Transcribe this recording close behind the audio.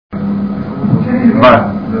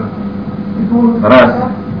2. Раз.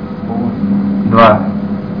 2.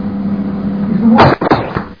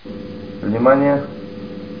 Внимание.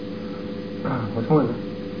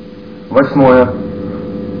 8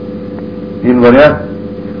 января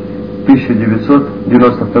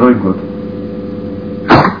 1992 год.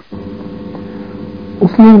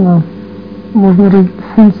 Условно можно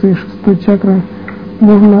функции шестой чакры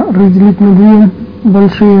можно разделить на две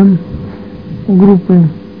большие группы.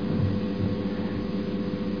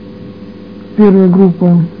 Первая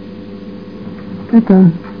группа —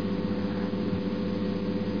 это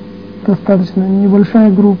достаточно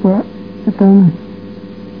небольшая группа, это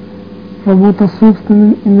работа с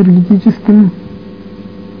собственным энергетическими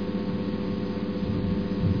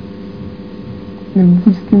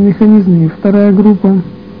механизмами. Вторая группа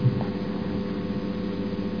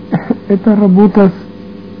 — это работа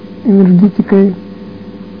с энергетикой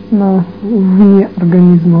вне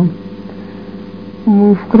организма.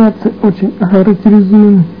 Мы вкратце очень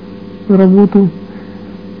характеризуем работу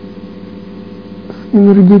с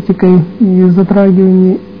энергетикой и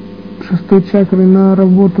затрагивание шестой чакры на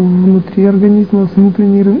работу внутри организма с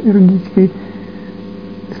внутренней энергетикой,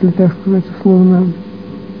 если так сказать условно.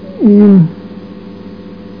 И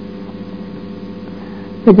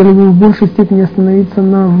хотели бы в большей степени остановиться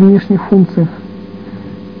на внешних функциях,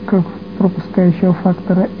 как пропускающего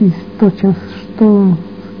фактора, и то, что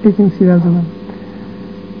с этим связано.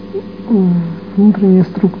 Внутренние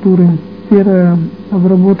структуры. Первая —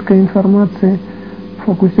 обработка информации,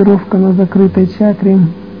 фокусировка на закрытой чакре.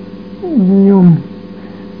 Днем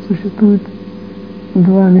существует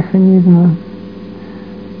два механизма.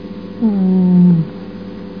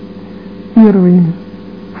 Первый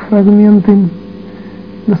 — фрагменты,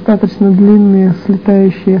 достаточно длинные,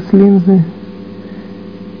 слетающие с линзы,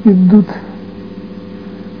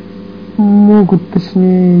 могут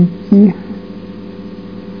идти,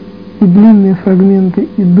 и длинные фрагменты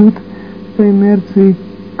идут по инерции,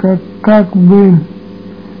 как бы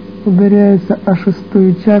ударяются о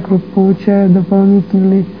шестую чакру, получая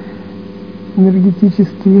дополнительный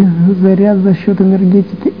энергетический заряд за счет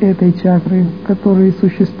энергетики этой чакры, который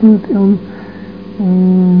существует, и он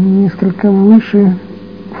несколько выше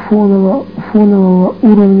фонового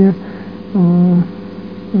уровня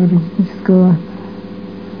энергетического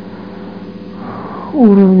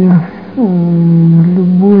уровня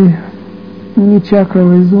любой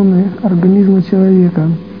нечакровой зоны организма человека.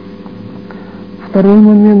 Второй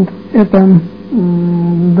момент — это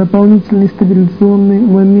дополнительный стабилизационный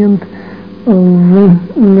момент в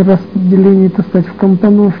распределении, так сказать, в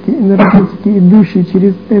компоновке энергетики, идущей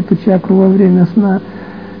через эту чакру во время сна.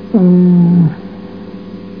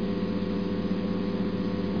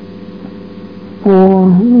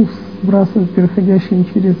 Сбрасывать переходящим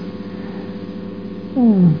через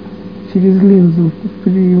линзу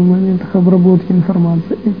при моментах обработки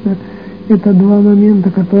информации. Это два момента,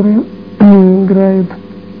 которые играют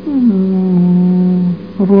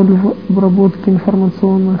роль в обработке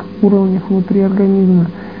информационных уровнях внутри организма.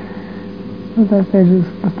 Это опять же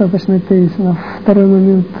достаточно тезисно. Второй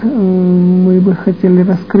момент мы бы хотели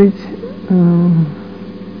раскрыть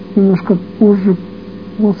немножко позже,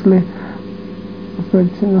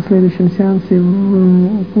 на следующем сеансе,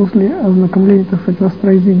 после ознакомления, так сказать,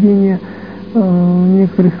 воспроизведения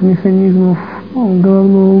некоторых механизмов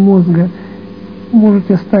головного мозга.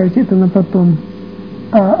 Можете оставить это на потом.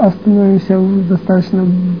 Остановимся в достаточно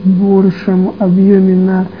большем объеме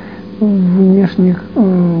на внешних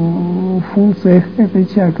функциях этой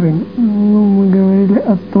чакры. Мы говорили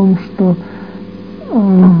о том, что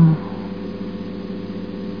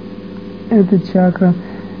эта чакра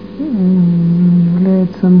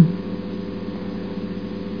является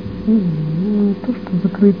не то что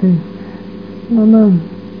закрытой, но она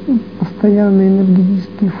постоянный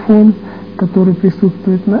энергетический фон, который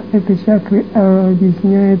присутствует на этой чакре,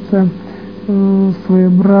 объясняется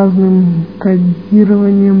своеобразным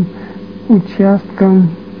кодированием участком,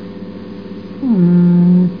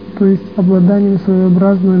 то есть обладанием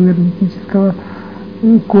своеобразного энергетического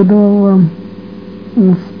кодового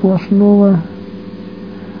сплошного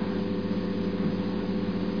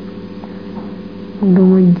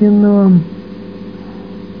гомогенного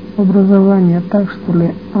образования, так что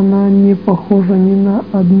ли, она не похожа ни на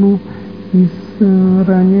одну из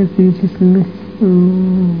ранее перечисленных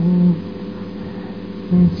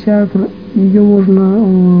чакр. Ее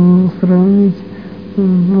можно сравнить с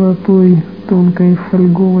золотой тонкой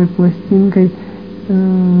фольговой пластинкой,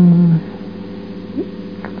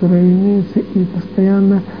 которая имеется и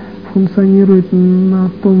постоянно функционирует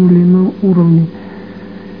на том или ином уровне.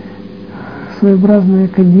 Своеобразная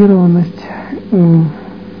кодированность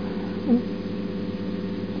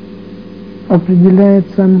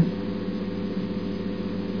определяется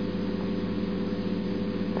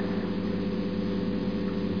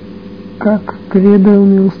как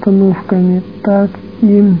кредовыми установками, так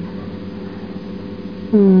и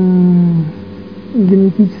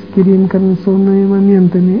генетически реинкарнационными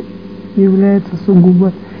моментами, является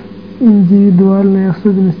сугубо индивидуальной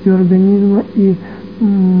особенностью организма, и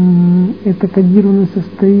это кодирование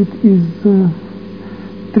состоит из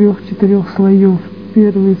 3-4 слоев.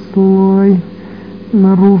 Первый слой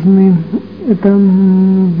наружный — это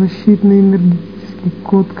защитный энергетический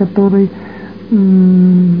код, который,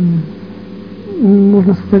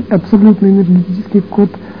 можно сказать, абсолютный энергетический код,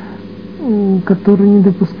 который не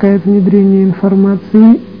допускает внедрения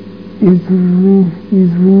информации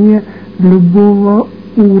извне любого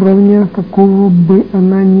уровня, какого бы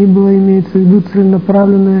она ни была, имеется в виду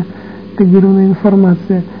целенаправленная кодированная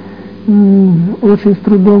информация. Очень с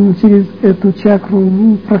трудом через эту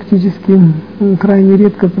чакру, практически крайне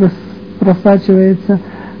редко просачивается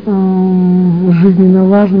жизненно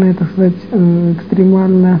важная, так сказать,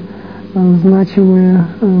 экстремально значимая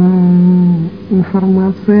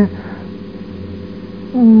информация,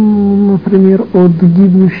 например, от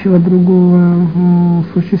гибнущего другого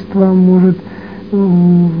существа может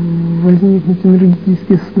возникнуть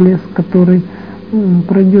энергетический всплеск, который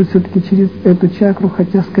пройдет все-таки через эту чакру,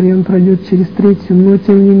 хотя скорее он пройдет через третью, но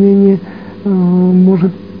тем не менее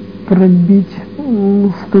может пробить,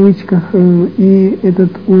 в кавычках, и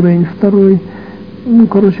этот уровень. Второй,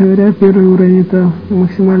 короче говоря, первый уровень — это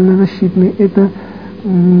максимально защитный, это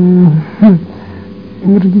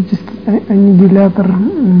энергетический аннигилятор,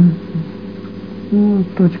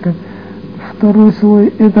 точка. Второй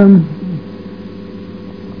слой — это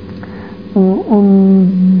он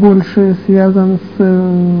больше связан с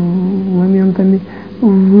моментами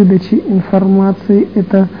выдачи информации.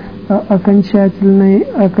 Это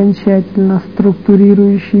окончательно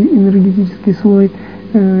структурирующий энергетический слой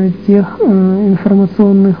тех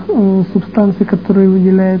информационных субстанций, которые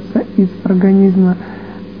выделяются из организма.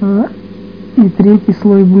 И третий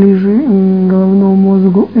слой, ближе к головному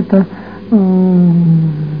мозгу, это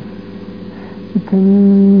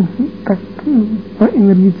как по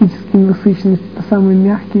энергетической насыщенности, это самый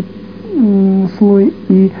мягкий слой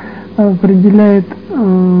и определяет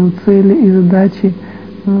цели и задачи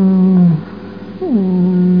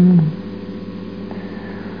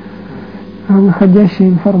выходящей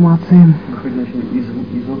информации. Выходящей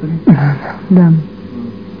изнутри? Да.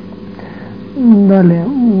 Далее.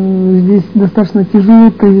 Здесь достаточно тяжело,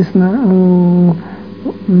 тезисно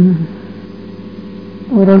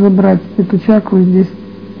разобрать эту чакру. Здесь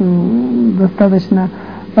достаточно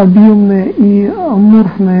объемная и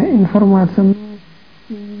аморфная информация.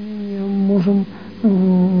 Мы можем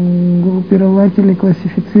группировать или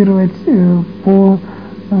классифицировать по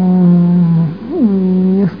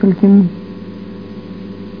нескольким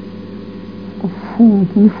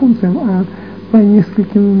не функциям, а по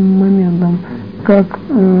нескольким моментам. Как,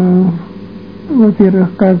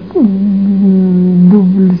 во-первых, как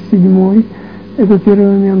дубль 7, это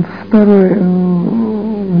первый момент. Второй,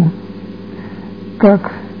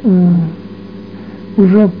 как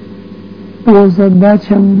уже по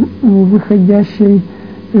задачам выходящей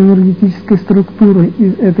энергетической структуры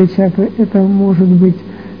из этой чакры. Это может быть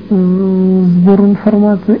сбор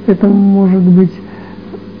информации, это может быть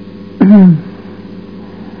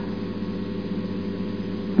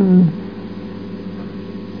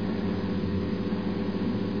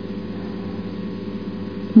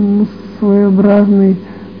своеобразный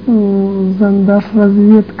зондаж,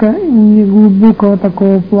 разведка не глубокого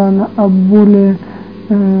такого плана, а более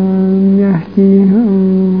мягкий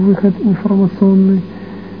выход информационный.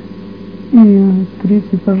 И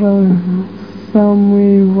третий, пожалуй,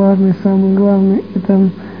 самый важный, самый главный, это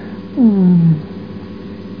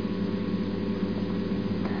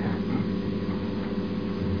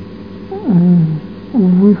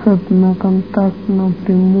выход на контакт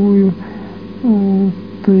напрямую.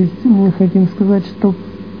 То есть мы хотим сказать, что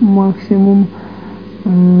максимум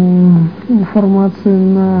информации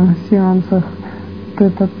на сеансах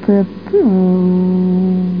тет-а-тет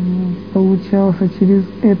получался через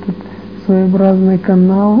этот своеобразный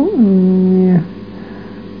канал, не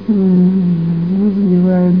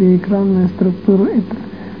задевая биэкранную структуру. Это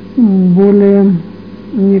более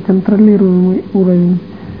неконтролируемый уровень.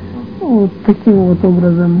 Вот таким вот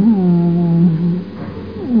образом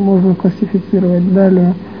можно классифицировать.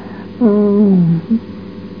 Далее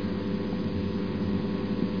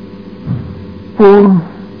по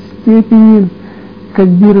степени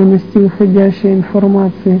кодированности выходящей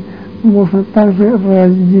информации можно также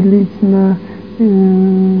разделить на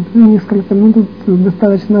несколько, тут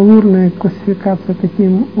достаточно бурная классификация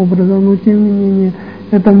таким образом, но тем не менее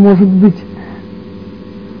это может быть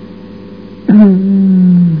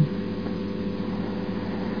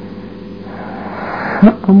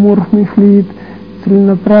аморфный флюид,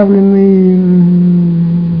 целенаправленный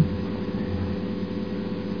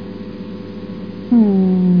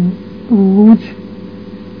луч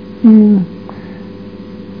и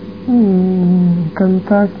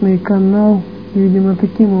контактный канал. Видимо,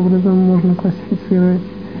 таким образом можно классифицировать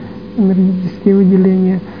энергетические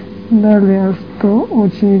выделения. Далее, что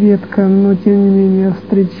очень редко, но тем не менее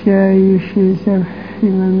встречающийся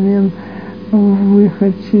феномен,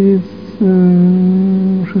 выход через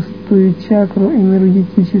шестую чакру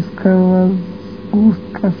энергетического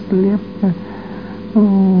сгустка слепка.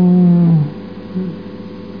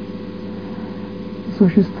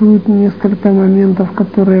 Существует несколько моментов,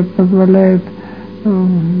 которые позволяют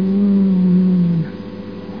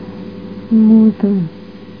это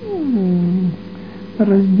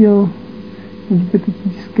раздел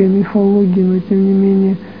гипотетической мифологии, но тем не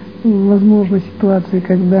менее возможны ситуации,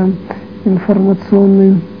 когда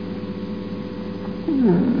информационная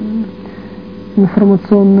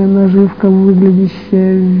наживка,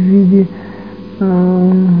 выглядящая в виде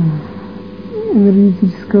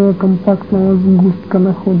энергетического компактного сгустка,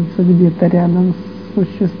 находится где-то рядом.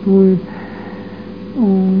 Существует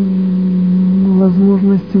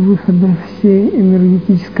возможность выхода всей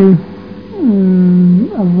энергетической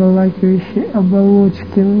обволакивающей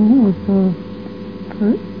оболочки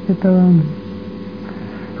этого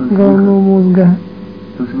головного мозга.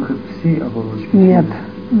 То есть выход всей оболочки? Нет,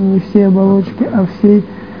 не всей оболочки, а всей,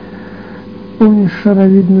 помнишь,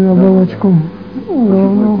 шаровидную оболочку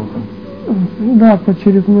головного. Да, по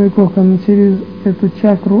черепной кокон, через эту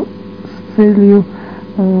чакру с целью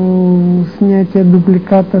снятия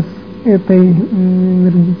дубликата с этой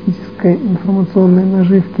энергетической информационной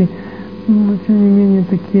наживки. Но тем не менее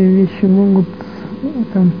такие вещи могут,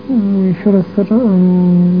 еще раз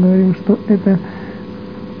говорим, что это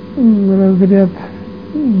разряд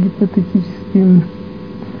гипотетический,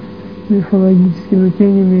 мифологический, но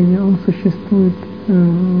тем не менее он существует.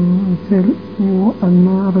 Цель его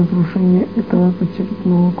одна — разрушение этого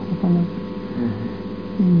подчерепного клапана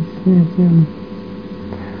и снятие.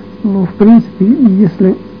 Но в принципе,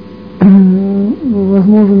 если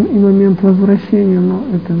возможен и момент возвращения, но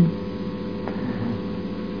это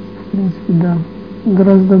в принципе да,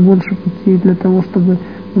 гораздо больше путей для того, чтобы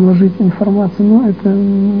вложить информацию, но это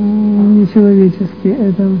не человеческие,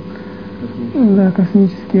 это да,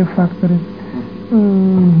 космические факторы.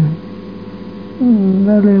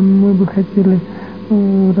 Далее мы бы хотели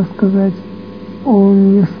рассказать о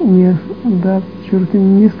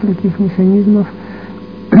нескольких механизмах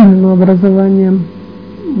образования,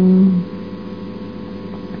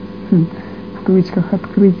 в кавычках,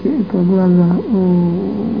 открытия этого глаза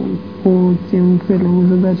по тем целям и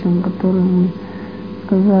задачам, которые мы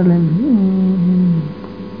сказали,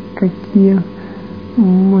 какие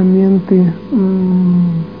моменты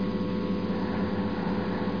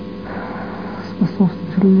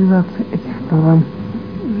способствует реализации этих программ.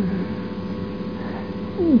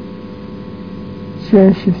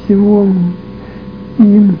 Чаще всего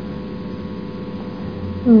и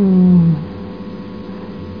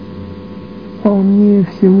полнее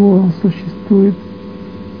всего существует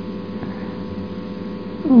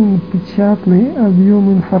печатный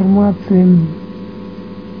объем информации,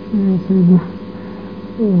 имеется в виду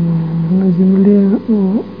на Земле,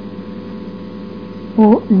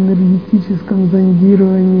 о энергетическом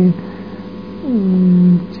зондировании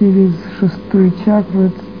через шестую чакру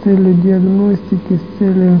с целью диагностики, с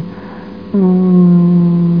целью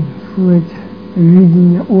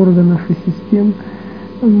видения органов и систем.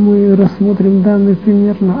 Мы рассмотрим данный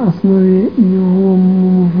пример. На основе его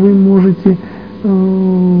вы можете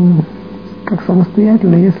как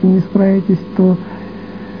самостоятельно, если не справитесь, то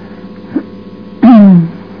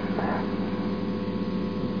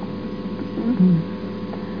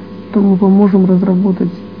мы поможем разработать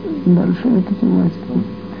дальше эту тематику.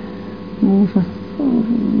 Мы сейчас,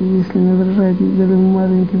 если не возражаете, сделаем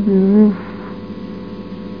маленький перерыв.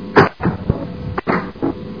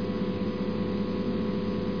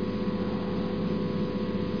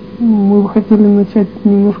 Мы бы хотели начать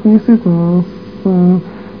немножко не с этого, с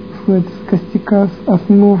костяка, с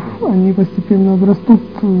основ. Они постепенно обрастут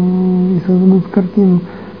и создадут картину.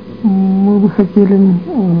 Мы бы хотели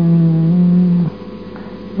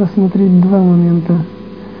рассмотреть два момента.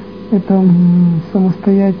 Это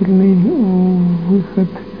самостоятельный выход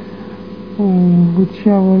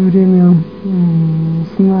луча во время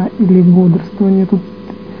сна или бодрствования. Тут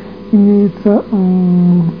имеются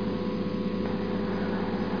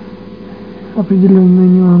определенные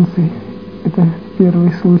нюансы. Это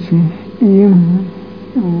первый случай. И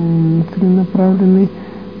целенаправленный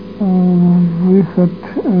выход,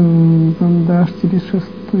 зондаж через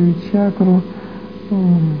шестую чакру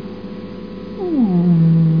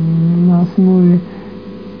на основе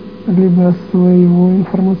либо своего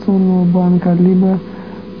информационного банка, либо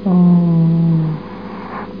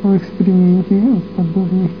в эксперименте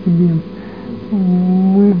подобных тебе.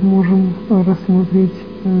 Мы можем рассмотреть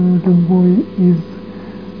любой из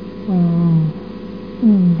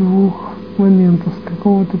двух моментов. С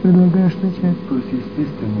какого ты предлагаешь начать? То есть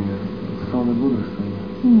естественные, социальные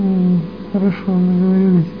бодрствования. Хорошо,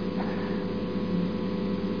 договорились.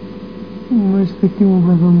 Значит, таким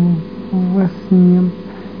образом, во сне.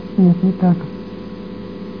 Нет, не так.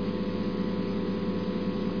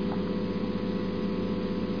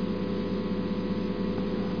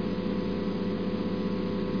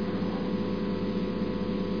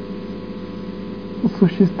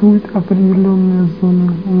 Существуют определенные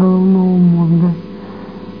зоны головного мозга,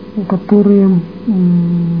 которые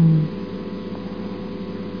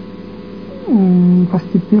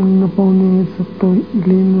постепенно наполняются той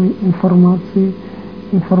или иной информацией,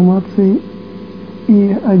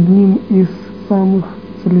 и одним из самых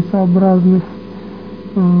целесообразных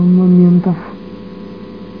моментов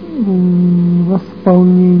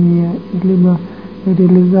восполнения, либо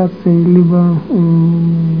реализации, либо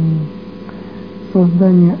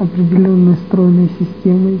создания определенной стройной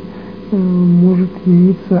системы может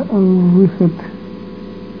явиться выход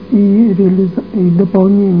и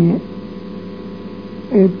дополнение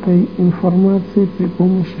этой информации при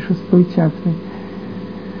помощи шестой чакры.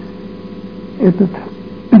 Этот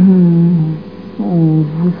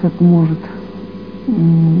выход может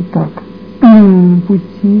так.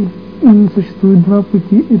 Существует два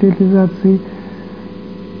пути реализации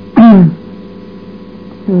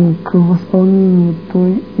к восполнению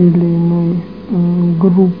той или иной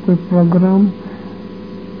группы программ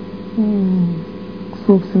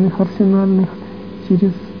собственных арсенальных.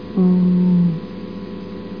 Через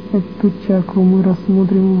эту чакру мы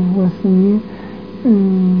рассмотрим во сне,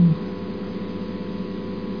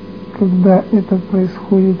 когда это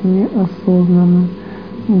происходит неосознанно,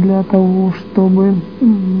 для того, чтобы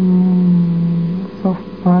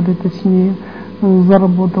совпали, точнее,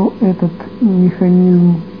 заработал этот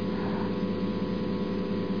механизм.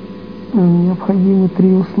 Необходимы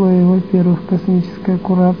три условия. Во-первых, космическая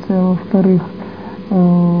курация, во-вторых,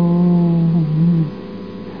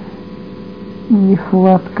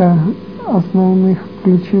 нехватка основных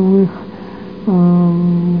ключевых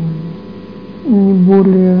не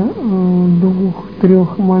более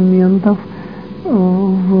 2-3 моментов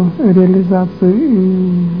в реализацию,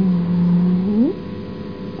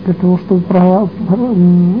 для того, чтобы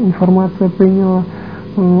информация приняла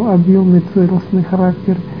объемный целостный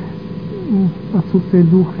характер, отсутствие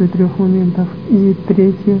 2 или 3 моментов. И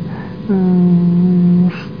третье,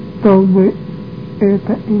 чтобы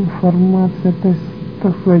эта информация, то есть,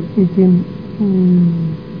 так сказать,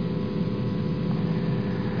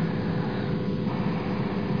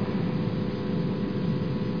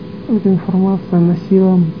 эта информация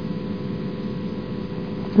носила,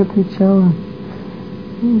 отвечала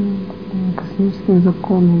космическим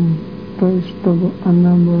законам, то есть чтобы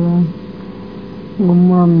она была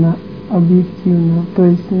гуманна, объективна, то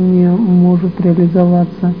есть не может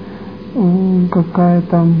реализоваться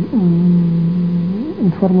какая-то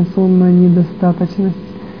информационная недостаточность,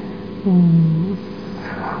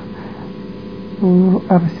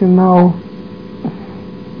 арсенал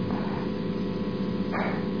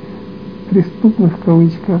преступных, в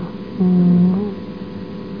кавычках,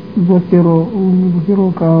 не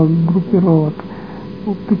блокировок, а группировок.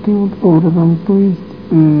 Вот таким вот образом. То есть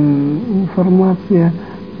информация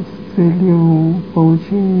с целью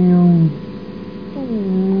получения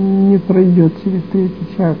не пройдет через третью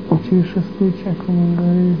чакру, через шестую чакру, мы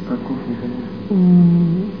говорили. Каков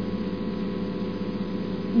механизм?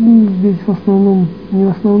 Здесь в основном, не в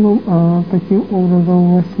основном, а таким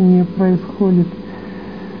образом во сне происходит.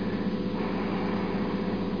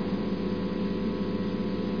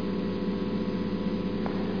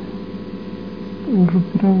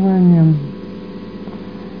 Группирование.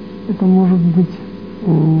 Это может быть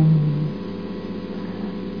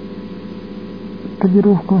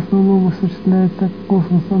кодировка в основном осуществляется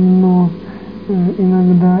космосом, но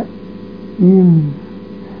иногда и,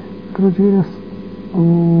 короче говоря,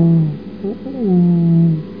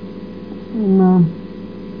 на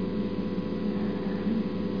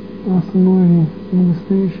основе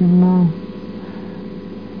недостающей на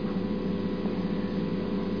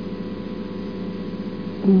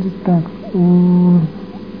Так, в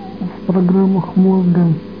программах мозга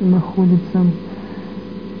находятся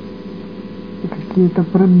какие-то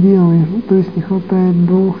пробелы, то есть не хватает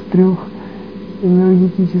 2-3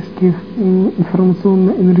 энергетических,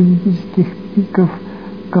 информационно-энергетических пиков,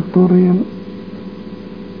 которые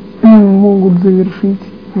могут завершить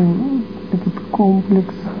этот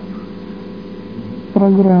комплекс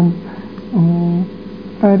программ.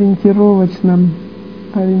 Ориентировочно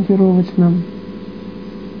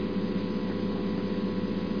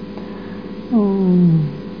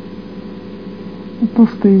то,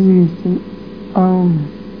 что известен.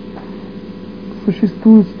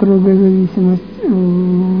 Существует строгая зависимость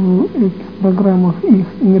в этих программах, их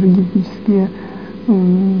энергетические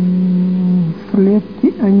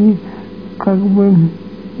слепки, они как бы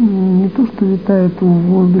не то что витают в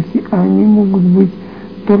воздухе, а они могут быть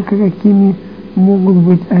только какими могут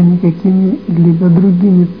быть, а не какими-либо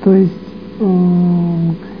другими. То есть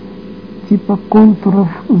типа контуров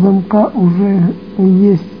замка уже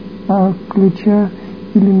есть, а ключа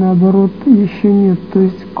или наоборот еще нет. То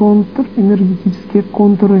есть энергетические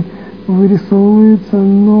контуры вырисовываются,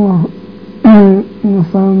 но на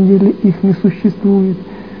самом деле их не существует.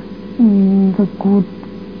 Так вот,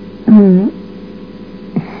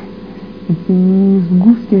 эти не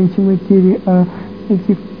сгустки антиматерии, а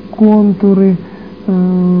эти контуры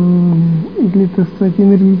или, так сказать,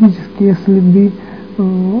 энергетические следы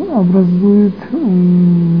образуют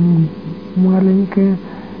маленькое,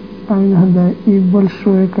 а иногда и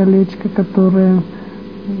большое колечко, которое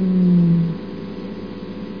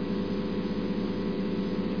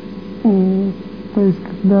то есть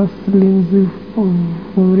когда с линзы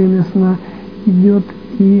во время сна идет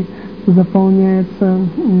и заполняется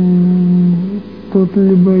тот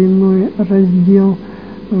либо иной раздел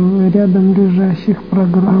рядом лежащих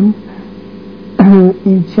программ,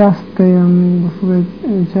 и частые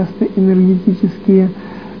энергетические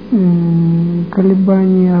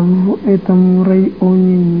колебания в этом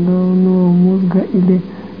районе головного мозга или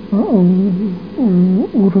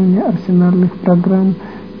уровня арсенальных программ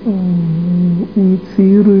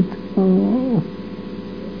инициируют,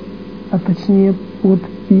 а точнее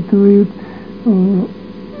подпитывают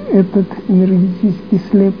этот энергетический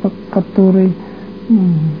слепок, который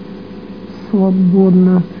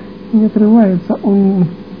свободно не отрывается. Он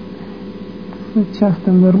с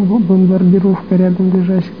частой бомбардировкой рядом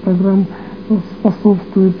лежащих программ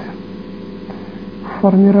способствует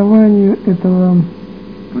формированию этого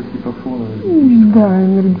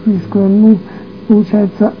энергетического,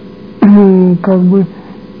 получается как бы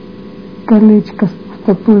колечко с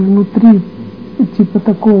пустотой внутри, типа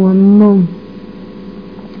такого, но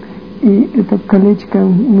и это колечко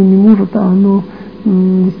не может, а оно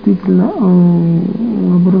действительно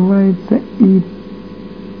обрывается и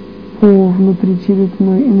по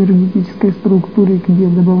внутричерепной энергетической структуре, где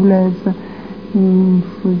добавляется, где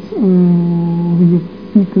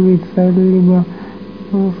впитывается, либо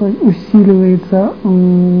усиливается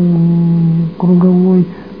круговой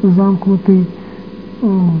замкнутый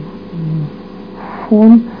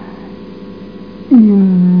фон, и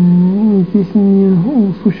здесь не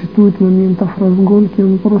существует моментов разгонки,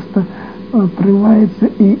 он просто отрывается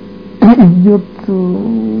и идет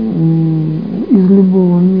из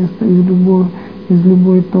любого места, из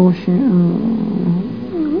любой толщи,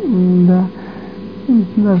 да,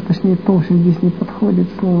 даже точнее толща здесь не подходит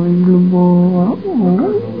слово, из любого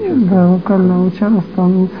локального участка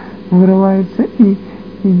он вырывается и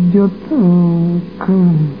идет к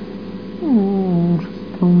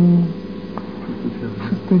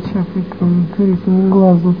шестой чакре, к третьему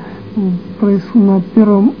глазу. На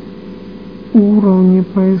первом уровне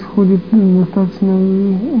происходит достаточно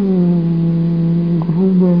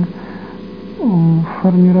грубое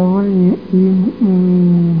формирование, и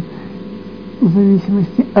в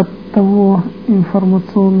зависимости от того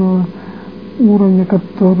информационного уровня,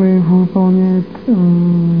 который выполняет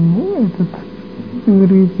этот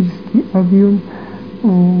энергетический объем,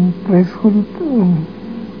 происходит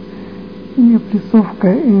и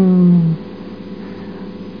опрессовка,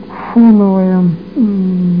 фоновая,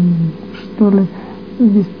 что ли,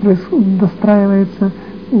 здесь происходит, достраивается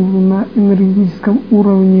на энергетическом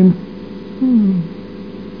уровне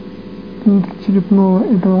внутричерепного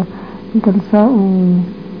этого кольца,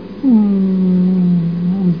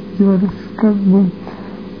 сделали как бы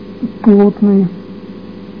плотный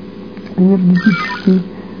энергетический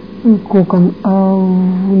кокон, а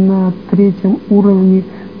на третьем уровне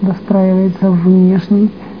достраивается внешний,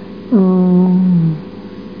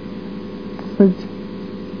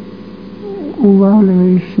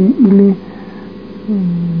 улавливающий или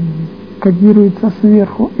кодируется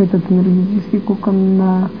сверху этот энергетический кокон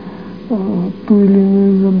на ту или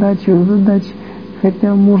иную задач,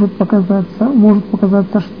 хотя может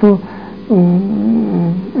показаться, что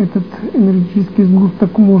этот энергетический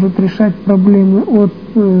сгусток может решать проблемы от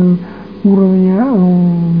уровня,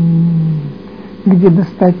 где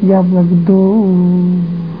достать яблок, до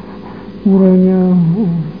уровня,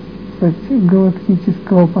 кстати,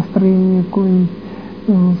 галактического построения какой-нибудь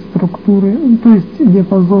структуры. То есть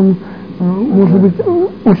диапазон может быть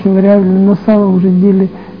очень вариабельный, на самом же деле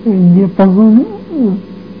диапазон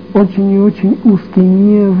очень и очень узкий,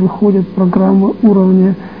 не выходят программы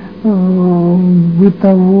уровня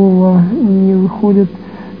бытового, не выходят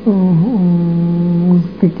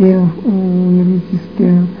такие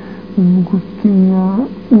энергетические сгустки на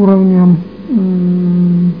уровне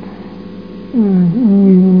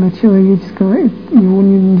именно человеческого. Его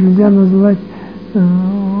нельзя назвать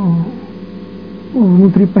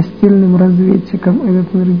внутрипостельным разведчиком.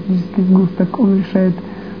 Этот энергетический сгусток, он решает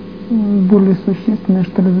более существенные,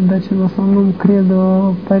 что ли, задачи, в основном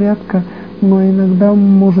кредового порядка, но иногда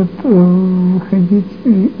может выходить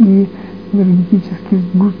и энергетический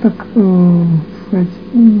сгусток, сказать,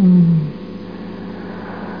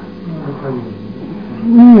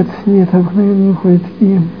 нет, обыкновенно не выходит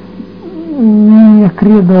и не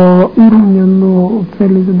кредового уровня, но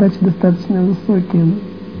цели задачи достаточно высокие.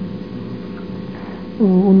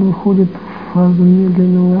 Он выходит в фазу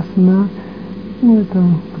медленного сна. Это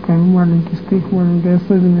такая маленький штрих, маленькая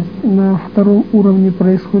особенность. На втором уровне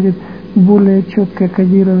происходит более четкое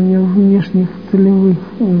кодирование внешних целевых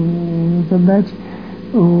задач.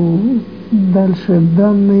 Дальше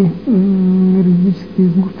данный энергетический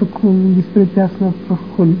сгусток беспрепятственно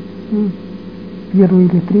проходит первый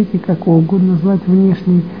или третий, как его угодно назвать,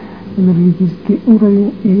 внешний энергетический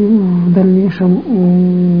уровень, и в дальнейшем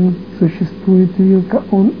существует вилка.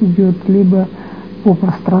 Он идет либо по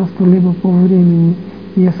пространству, либо по времени.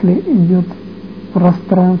 Если идет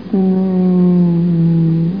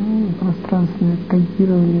пространственное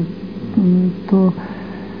кодирование, то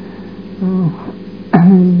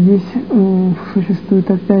здесь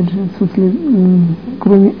существует, опять же, в смысле,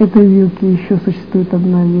 кроме этой вилки еще существует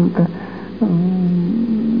одна вилка.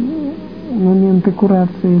 Моменты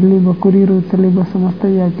курации либо курируются, либо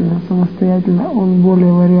самостоятельно. Самостоятельно он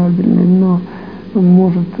более вариабельный, но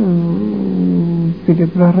может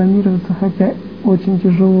перепрограммироваться, хотя очень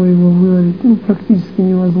тяжело его выловить, практически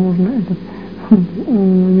невозможно. Этот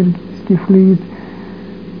энергетический флюид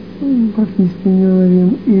практически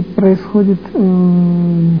неуловим, и происходит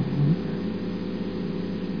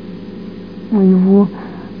его,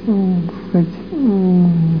 сказать,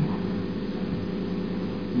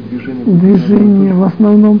 движение в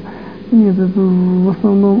основном. Нет, в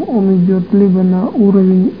основном он идет либо на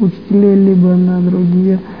уровень учителей, либо на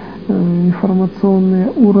другие информационные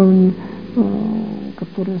уровни,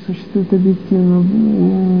 которые существуют объективно.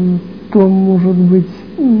 То может быть,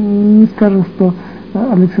 не скажем, что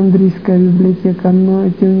Александрийская библиотека, но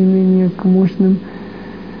тем не менее к мощным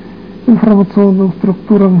информационным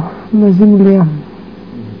структурам на Земле.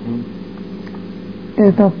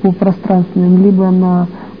 Это по пространственным, либо на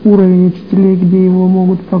уровень учителей, где его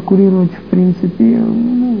могут прокурировать, в принципе,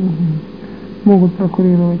 могут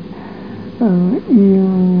прокурировать. И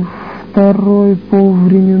второй по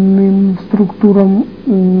временным структурам,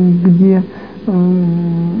 где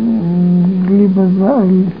либо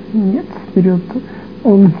вперед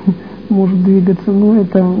он может двигаться, но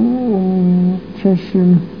это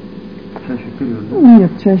чаще вперед, да?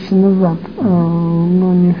 Нет, чаще назад,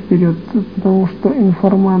 но не вперед, потому что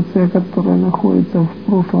информация, которая находится в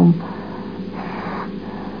прошлом,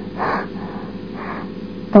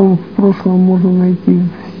 там в прошлом можно найти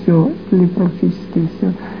все, или практически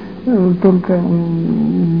все, только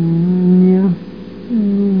не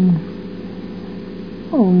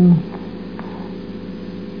он,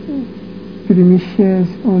 перемещаясь,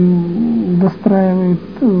 он достраивает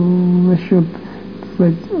за счет,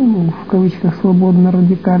 сказать, в кавычках,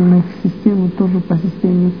 свободно-радикальных систем, тоже по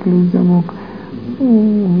системе ключ-замок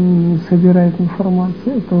собирает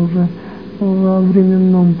информацию. Это уже во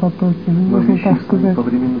временном потоке. Можно так сказать. По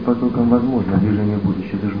временным потокам возможно движение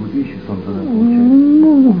будущего, даже вот вещи сон тогда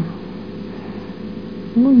получается.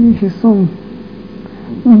 Вещи сон.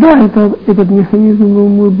 Да, этот механизм, но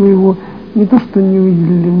мы бы его не то что не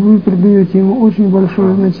выделили, вы придаете ему очень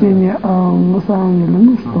большое значение, а на самом деле,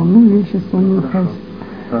 вещи сон.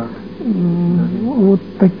 Вот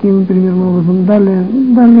таким примерно образом.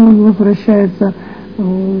 Далее он возвращается,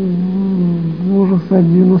 можно сказать,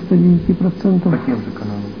 99%. По тем же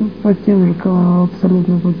каналам. По тем же каналам,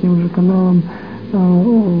 абсолютно по тем же каналам.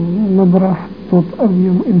 набрав тот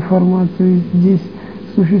объем информации, здесь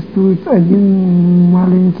существует один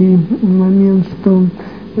маленький момент, что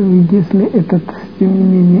если этот, тем не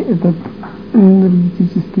менее, этот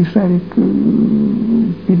энергетический шарик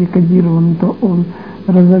перекодирован, то он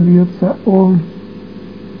разобьется о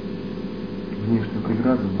внешнюю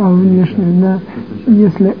преграду. Внешнюю, да.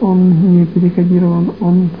 Если он не перекодирован,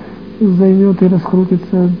 он займет и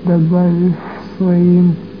раскрутится, добавив свои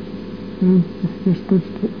все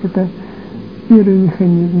штучки. Это первый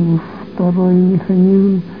механизм. Второй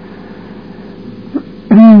механизм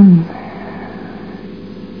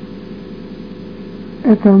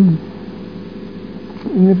это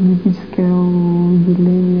энергетическое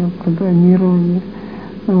выделение, программирование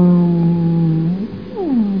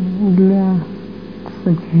для,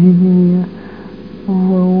 кстати, видения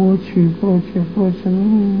воочию и прочее.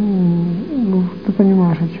 Ну, ты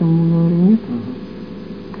понимаешь, о чем мы говорим, нет?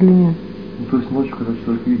 Или нет? Ну, то есть ночью, когда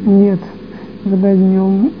человек видит? Нет. Когда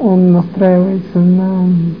днем он настраивается на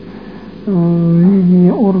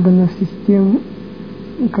видение органов систем,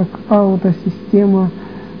 как аутосистема.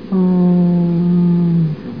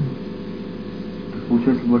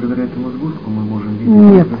 Получается, благодаря этому сгустку мы можем видеть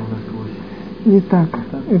Нет, насквозь? не так.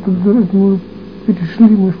 Это мы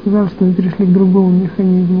сказали, что мы перешли к другому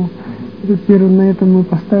механизму. Это первый, на этом мы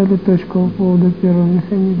поставили точку по поводу первого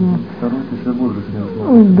механизма. Второй, то есть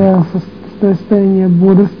бодрствование. Да, состояние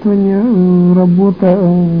бодрствования, работа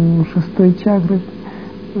шестой чакры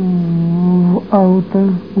в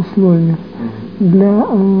аутоусловиях. Для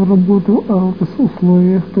работы в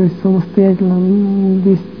аутоусловиях, то есть самостоятельно,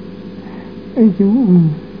 здесь этим,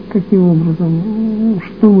 каким образом,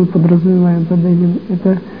 что мы подразумеваем под этим?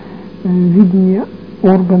 Это видение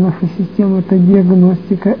органов и систем, это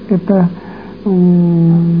диагностика, это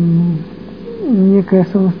некое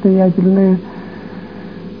самостоятельное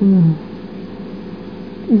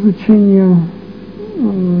изучение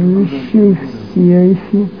вещей в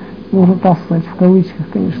сейфе, можно так сказать, в кавычках,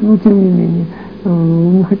 конечно, но тем не менее,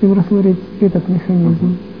 мы хотим рассмотреть этот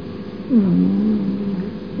механизм,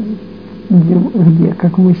 где,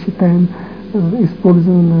 как мы считаем,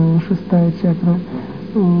 использована шестая чакра.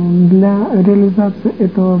 Для реализации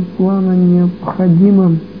этого плана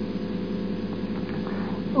необходим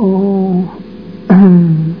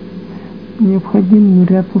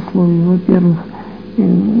ряд условий. Во-первых,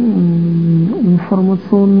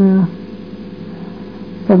 информационная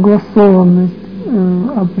согласованность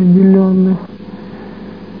определенных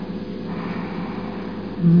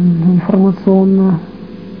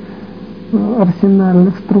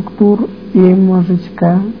информационно-арсенальных структур и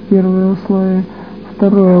мозжечка. Первое условие.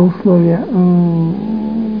 Второе условие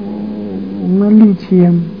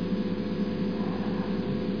наличие,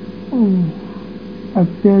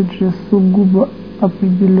 опять же, сугубо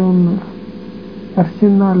определенных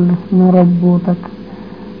арсенальных наработок,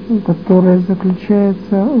 которые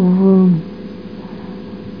заключаются в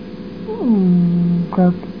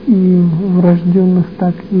как и врожденных,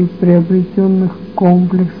 так и приобретенных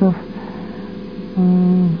комплексов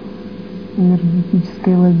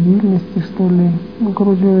энергетической лобильности, что ли. Ну,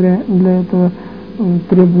 короче говоря, для этого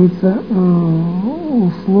требуется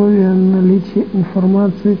условия наличия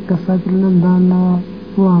информации касательно данного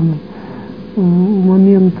плана.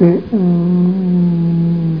 Моменты,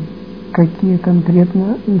 какие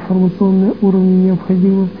конкретно информационные уровни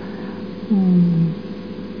необходимы,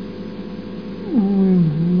 мы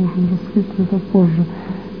можем раскрыть это позже.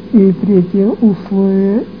 И третье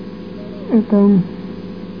условие — это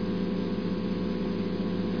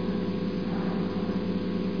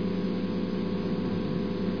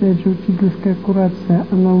опять же учительская курация.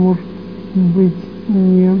 Она может быть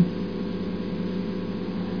не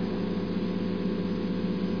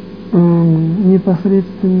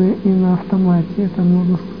непосредственно и на автомате, это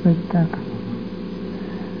можно сказать так.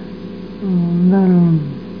 Далее,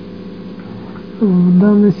 в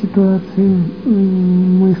данной ситуации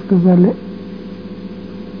мы сказали,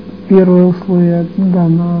 первое условие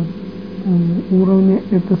данного уровня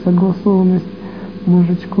 — это согласованность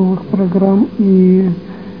мозжечковых программ и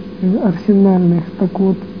арсенальных. Так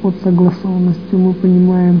вот, под согласованностью мы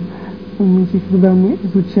понимаем, помните, когда мы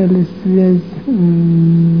изучали связь...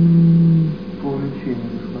 По увлечению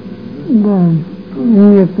рассматривали, да? Да.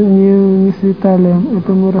 Нет, не с Виталием.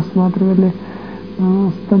 Это мы рассматривали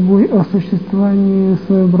с тобой о существовании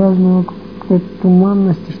своеобразного какой-то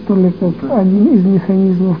туманности, что ли, как один из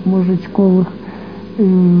механизмов мозжечковых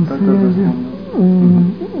связи с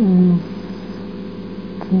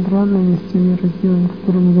центральным вестибулярным, о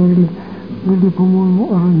котором мы говорили. Или, по-моему,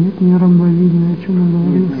 нет, не ромбовидные, о чем он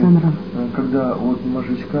говорил, Александр. Когда вот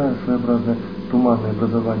мозжечка своеобразное туманное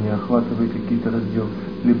образование охватывает какие-то разделы,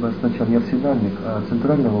 либо сначала не арсенальных, а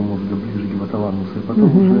центрального мозга, ближе к гипоталамусу, и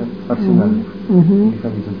потом уже арсенальных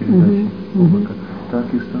механизм передачи облака. Так,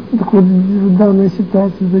 и что? Так вот, в данной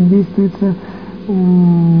ситуации задействуется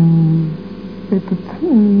этот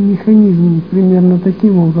механизм примерно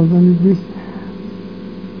таким образом. Здесь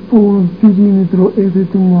по периметру этой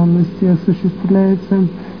туманности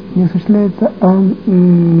не осуществляется, а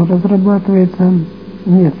разрабатывается,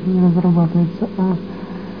 нет, не разрабатывается, а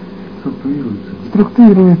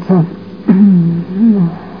структурируется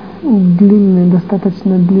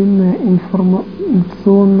достаточно длинная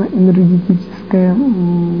информационно-энергетическая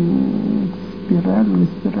спираль.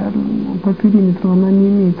 По периметру она не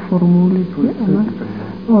имеет формулы,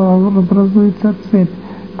 она образуется цепь,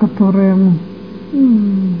 которая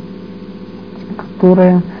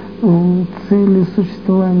целью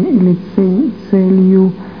существования или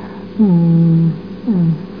целью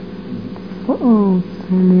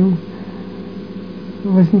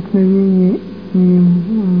возникновения и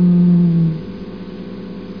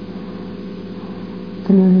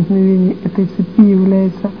целью возникновения этой цепи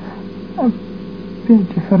является опять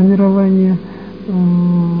же формирование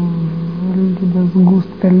либо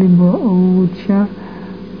сгустка, либо луча,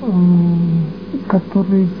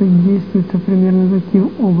 который задействуется примерно таким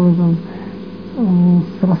образом.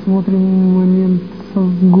 С рассмотренным момент со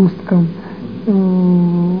сгустком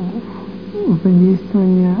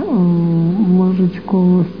задействования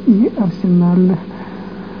мозжечковых и арсенальных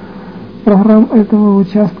программ этого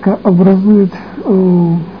участка образует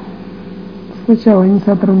сначала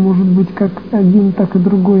инициатором может быть как один, так и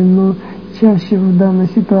другой, но чаще в данной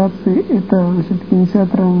ситуации это все-таки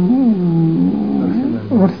инициатором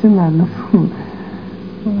арсенальных.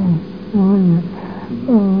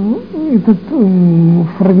 Этот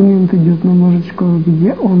фрагмент идет на мозжечковый,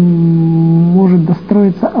 где он может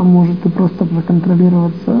достроиться, а может и просто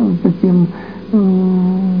проконтролироваться, затем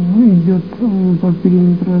идет по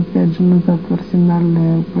периметру опять же назад в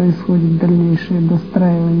арсенальное, происходит дальнейшее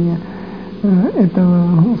достраивание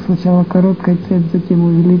этого. Сначала короткая цепь, затем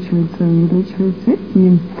увеличивается и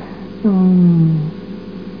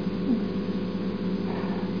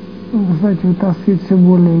вытаскивает все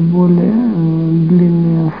более и более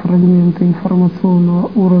длинные фрагменты информационного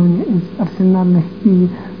уровня из арсенальных,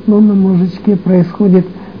 но на мозжечке происходит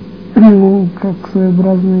как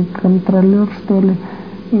своеобразный контролер, что ли,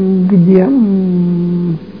 где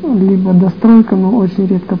либо достройка, но очень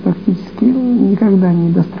редко, практически никогда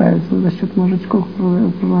не достраивается за счет мозжечков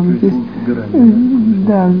программы.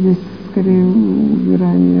 Да, здесь скорее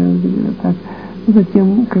убирание, так.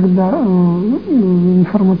 Затем, когда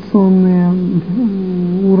информационные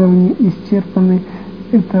уровни исчерпаны,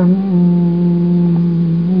 это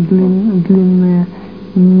длинная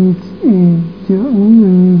нить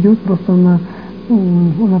не идет, просто она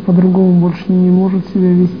по-другому больше не может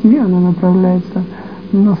себя вести, она направляется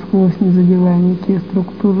насквозь, не задевая никакие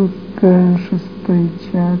структуры, к шестой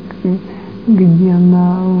чакре, где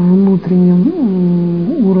на внутреннем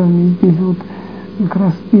уровне здесь вот как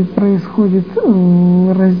раз и происходит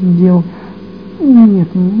раздел. Нет,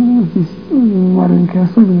 здесь маленькая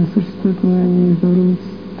особенность существует, но я не говорю,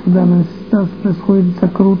 в данной ситуации происходит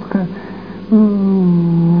закрутка в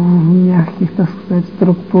мягких, так сказать,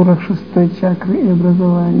 структурах шестой чакры и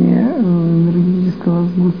образование энергетического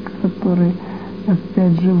сгустка, который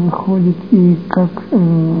опять же выходит и как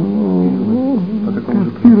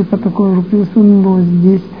по такому же принципу, но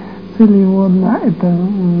здесь цель его одна, это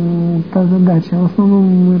та задача. В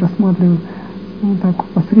основном мы рассматриваем так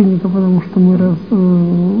посредника, потому что мы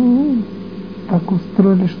так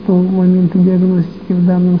устроили, что в моменты диагностики в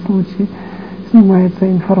данном случае снимается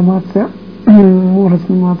информация, может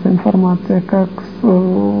сниматься информация как с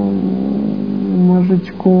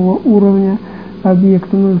мозжечкового уровня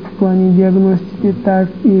объекта, ну, в плане диагностики, так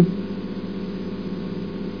и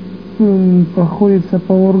проходится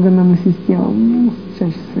по органам и системам,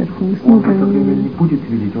 чаще сверху не смотрим. Он не будет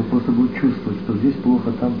видеть, он просто будет чувствовать, что здесь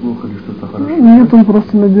плохо, там плохо или что-то хорошо. Нет, он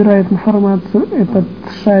просто набирает информацию, этот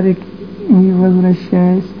шарик, и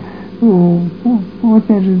возвращаясь,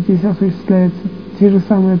 опять же здесь осуществляются те же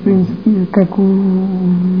самые принципы, как у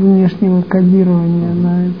внешнего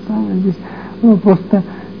кодирования, здесь, просто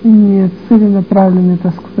не целенаправленный,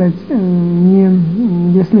 так сказать, не,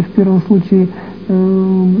 если в первом случае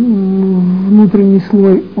внутренний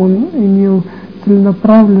слой, он имел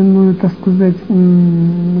целенаправленную, так сказать,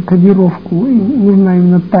 кодировку, и нужна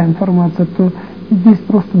именно та информация, то здесь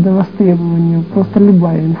просто до востребования, просто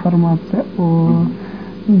любая информация о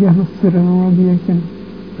диагностируемом объекте.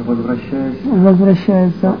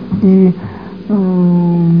 возвращается, и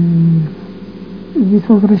здесь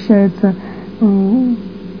возвращается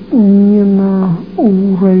не на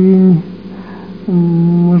уровень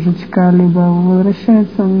мозжечка, либо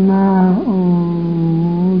возвращается на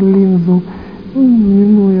линзу,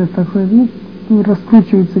 минуя, так сказать,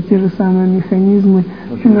 раскручиваются те же самые механизмы.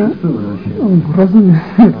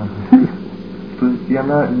 Разумеется. То есть и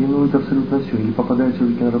она минует абсолютно все, или попадает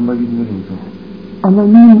все-таки на ромбовидную линзу?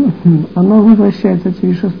 Она возвращается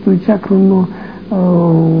через шестую чакру, но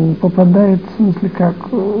попадает, в смысле, как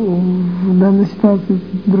в данной ситуации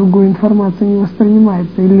другой информации не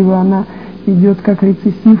воспринимается, или она идет как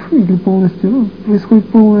рецессив, или полностью происходит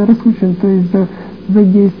полное раскручивание, то есть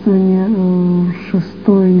задействование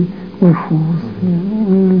шестой,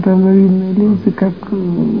 ромбовидной линзы как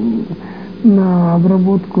на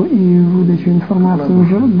обработку и выдачу информации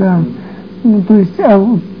уже, да. Ну, то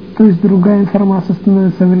есть другая информация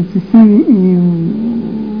становится в рецессиве и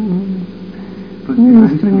то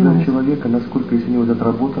есть зависит от человека, насколько, если у него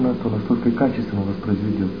отработано, то настолько и качественно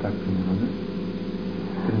воспроизведет, так примерно, да?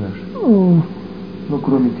 Ну,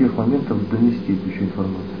 кроме тех моментов, донести еще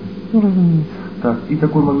информацию. Разумеется. Так, и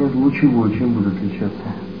такой момент лучевой, чем будет отличаться?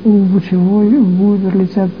 Лучевой будет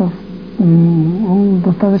отличаться, он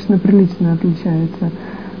достаточно прилично отличается.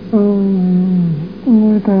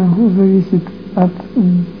 Ну, это зависит от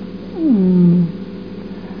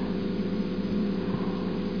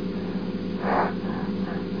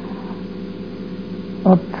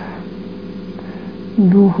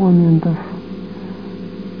двух моментов.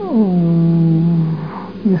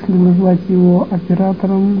 Если назвать его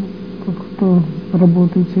оператором, кто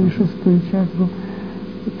работает через шестую чакру,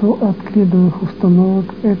 то от кредовых установок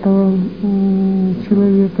этого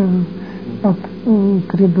человека, от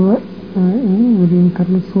кредово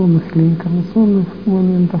реинкарнационных или инкарнационных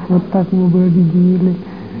моментов, вот так мы бы объединили.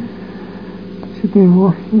 То есть это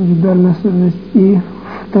его индивидуальная особенность. И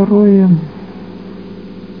второе,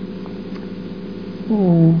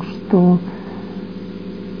 что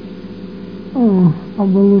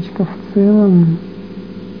оболочка в целом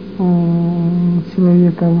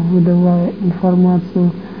человека, выдавая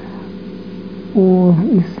информацию о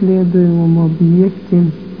исследуемом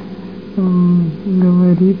объекте,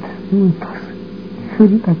 говорит,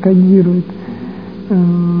 кодирует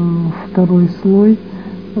второй слой,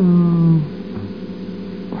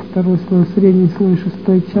 средний слой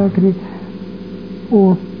шестой чакры,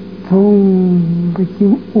 о том,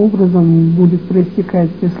 каким образом будет проистекать,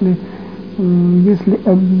 если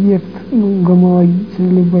объект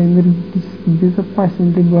гомологичен, либо энергетически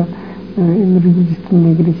безопасен, либо энергетически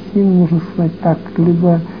неагрессивен, можно сказать так,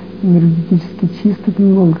 либо энергетически чист, это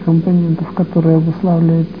много компонентов, которые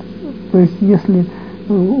обуславливают. То есть если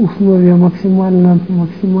условия максимально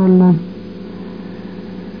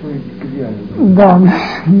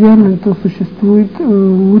идеальны, то существует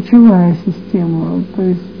лучевая система, то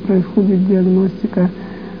есть происходит диагностика,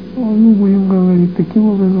 будем говорить таким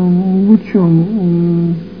образом, лучом,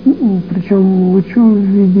 причем лучом в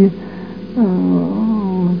виде,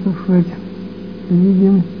 так сказать, в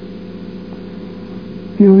виде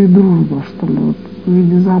пилы дружбы, что ли, вот, в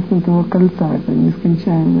виде замкнутого кольца, это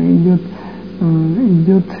нескончаемо идет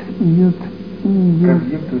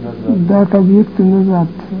к объекту и назад,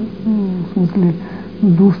 в смысле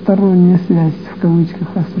двусторонняя связь в кавычках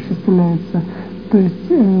осуществляется. То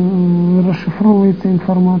есть расшифровывается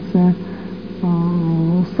информация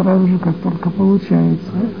сразу же, как только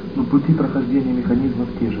получается. Но пути прохождения механизмов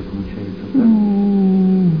те же получаются, да?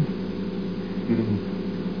 Или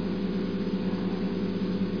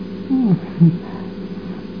нет?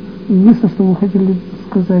 Единственное, что мы хотели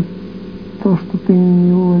сказать, то, что ты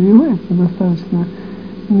не уловил, это достаточно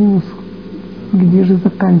минус, где же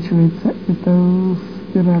заканчивается эта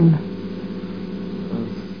спираль.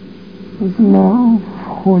 На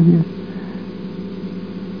входе.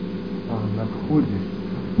 На входе?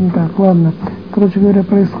 Так, ладно. Короче говоря,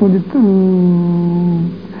 происходит,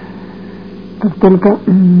 как только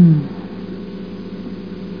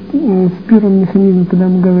в первом механизме, когда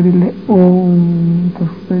мы говорили о, так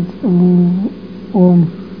сказать, о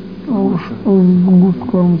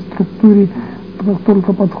сгустковой структуре, как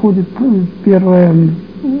только подходит первое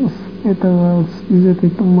из этой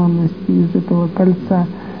туманности, из этого кольца,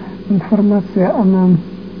 информация, она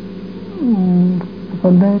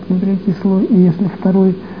попадает на третий слой, и если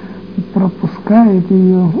второй пропускает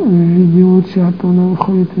ее в виде луча, то она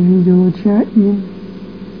выходит в виде луча, и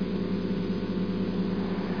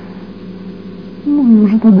Ну, и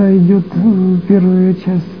уже тогда идет первая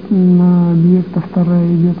часть на объект, а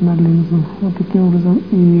вторая идет на линзу. Вот таким образом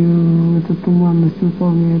и эта туманность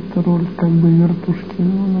выполняет роль как бы вертушки.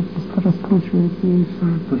 Ну, она просто раскручивается и все.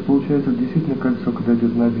 То есть получается действительно кольцо, когда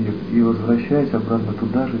идет на объект, и возвращаясь обратно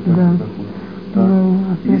туда же, так да. же заходит. Да. Да,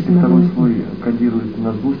 если второй слой кодирует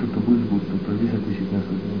на сгусток, то будет сгусток, то здесь отличительная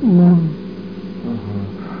особенность. Да. Угу.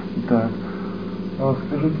 Так. А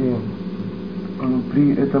скажите,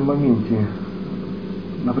 при этом моменте,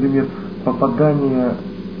 например, попадание,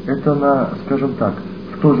 это на, скажем так,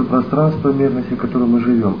 в то же пространство мерности, в котором мы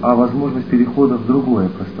живем, а возможность перехода в другое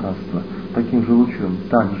пространство таким же лучом,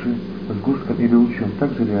 также сгустком или лучом,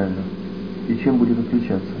 так же реально? И чем будет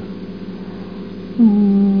отличаться?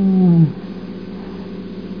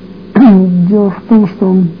 Дело в том,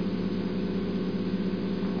 что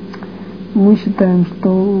мы считаем,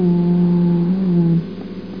 что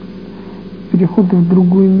переход в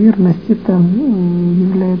другую мирность это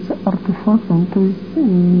является артефактом, то есть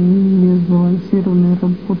несбалансированной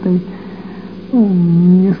работой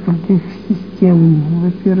нескольких систем.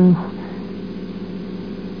 Во-первых,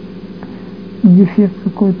 дефект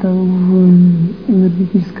какой-то в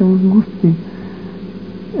энергетическом сгустке.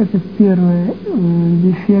 Это первое.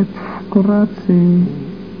 Дефект в курации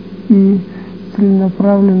и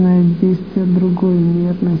целенаправленное действие другой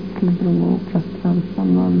мерности или другого пространства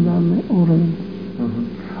на данный уровень.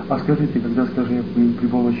 А скажите, когда, скажем, при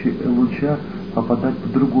помощи луча попадать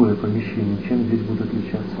в другое помещение, чем здесь будет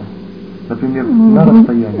отличаться? Например, на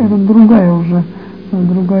расстоянии? Это другая уже,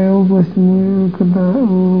 другая область. Мы когда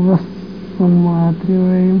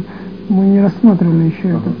рассматриваем, мы не рассматривали еще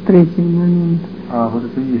этот третий момент. А, вот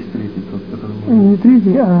это и есть третий тот, который мы... Не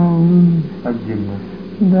третий, а... Отдельно.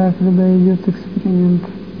 Да, когда идет эксперимент,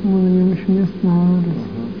 мы на нем еще не останавливались.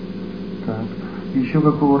 Так. Еще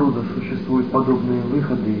какого рода существуют подобные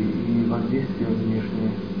выходы и воздействия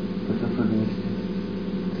внешние, то есть особенности,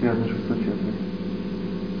 связанные с шесточетной?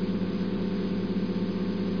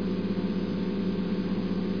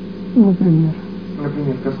 Например?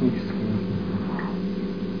 Например, космические.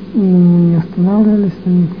 Мы не останавливались на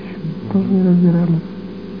них еще, тоже не разбирались.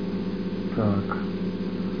 Так.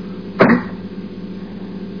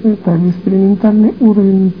 Итак, экспериментальный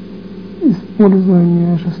уровень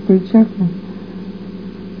использования шестой чакры.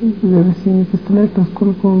 Даже себе не представляете,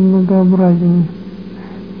 насколько он многообразен,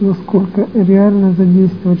 насколько реально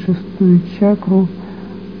задействовать шестую чакру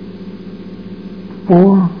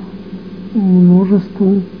по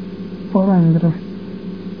множеству параметров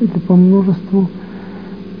или по множеству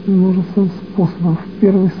способов.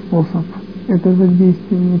 Первый способ – это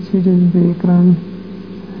задействие через биоэкран,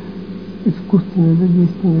 искусственное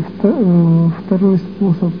задействие. Второй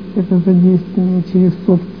способ – это задействие через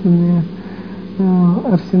собственные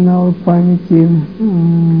арсеналы памяти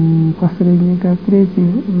посредника. Третий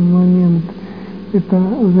момент – это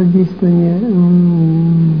задействие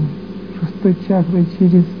шестой чакры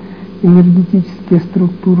через энергетические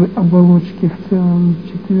структуры оболочки в целом.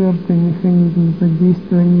 Четвертый механизм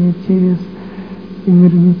задействования через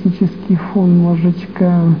энергетический фон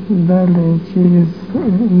мозжечка, далее через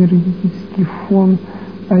энергетический фон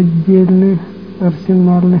отдельных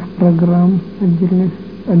арсенальных программ,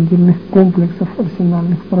 отдельных комплексов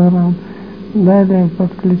арсенальных программ, далее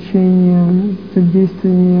подключение,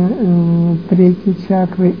 задействование третьей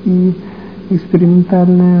чакры и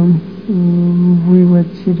экспериментальное вывод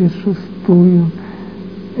через шестую.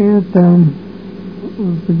 Это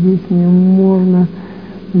задействование можно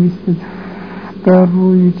ввести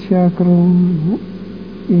вторую чакру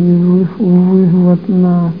и вывод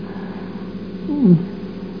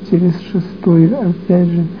через шестую. Опять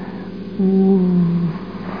же,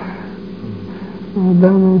 в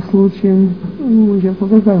данном случае я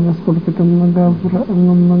показал, насколько это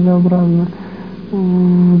многообразно.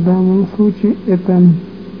 В данном случае это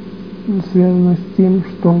связано с тем,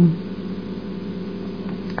 что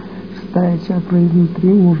шестая чакра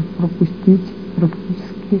изнутри может пропустить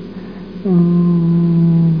практически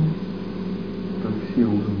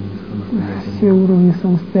все уровни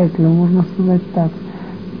самостоятельно, можно сказать так.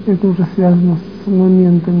 Это уже связано с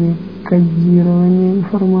моментами кодирования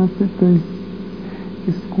информации, то есть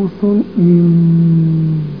искусством и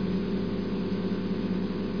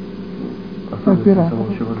оператора.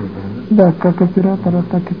 Да, как оператора,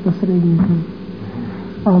 так и посредника.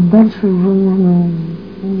 А дальше уже можно,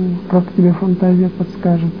 как тебе фантазия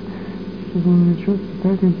подскажет, что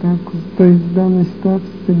так и так. То есть в данной ситуации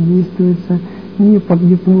действуется не под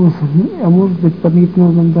гипнозом, а может быть под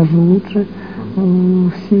гипнозом даже лучше.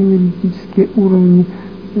 Все энергетические уровни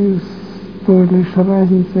с той лишь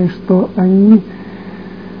разницей, что они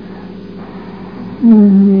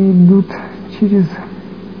не идут через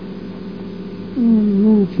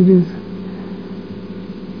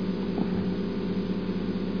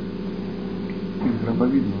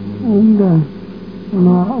да,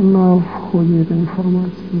 на входе этой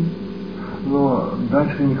информации. Но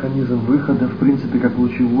дальше механизм выхода, в принципе, как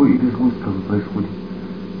лучевой или сгустковый происходит.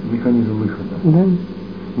 Механизм выхода. Да.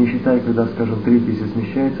 Не считая, когда, скажем, третий, если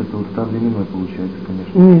смещается, то там временной получается,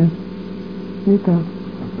 конечно. Нет, не так.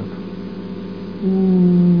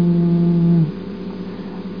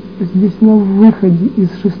 Здесь на выходе из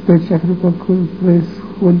шестой чакры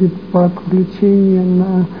происходит подключение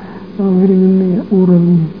на временные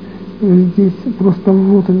уровни. Здесь просто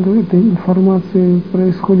вот этой информации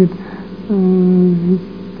происходит,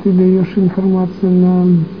 ты даешь информацию на...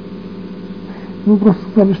 Мы просто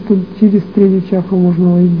сказали, что через третью чакру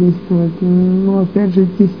можно воздействовать, но опять же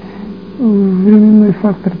здесь временной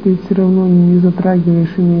фактор ты все равно не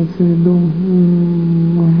затрагиваешь, имеется в виду,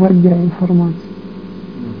 вводя информацию.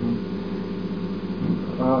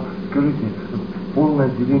 Скажите, полное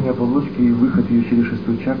отделение оболочки и выход ее через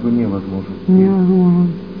шестую чакру невозможно? Невозможно.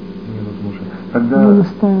 Тогда... Мы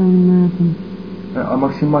настаиваем на этом. А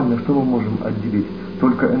максимально что мы можем отделить?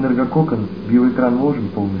 Только энергококон, биоэкран можем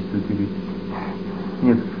полностью отделить?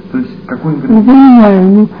 Нет, то есть какой ингредиент? Я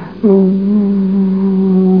понимаю,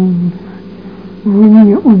 вы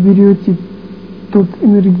не уберете тот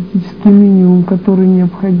энергетический минимум, который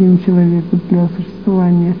необходим человеку для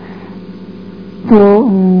существования, то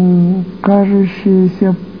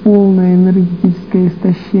кажущееся полное энергетическое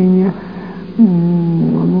истощение,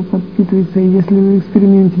 оно подпитывается, и если вы в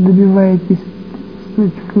эксперименте добиваетесь, в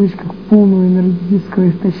кавычках, полного энергетического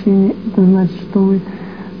истощения, это значит, что вы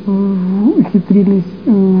ухитрились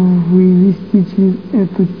вывести через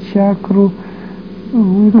эту чакру,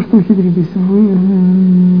 не то что ухитрились, вы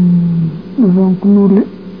замкнули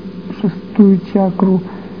шестую чакру,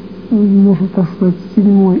 можно так сказать,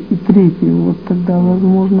 седьмой и третий. Вот тогда,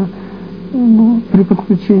 возможно, при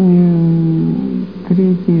подключении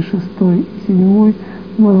третьей, шестой и седьмой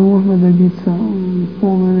возможно добиться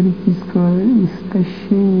полного энергетического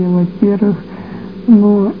истощения, во-первых,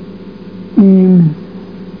 но и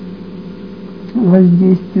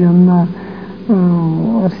воздействие на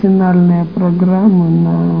арсенальные программы,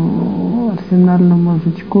 на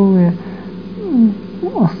арсенально-мозжечковые,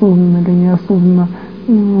 осознанно или неосознанно,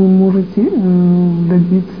 вы можете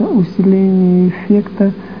добиться усиления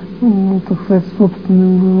эффекта, так сказать,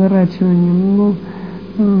 собственным выворачиванием. Но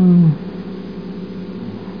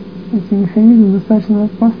эти механизмы достаточно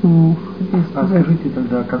опасны. Скажите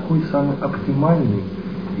тогда, какой самый оптимальный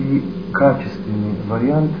и качественный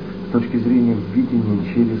вариант с точки зрения видения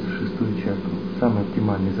через шестую чакру? Самый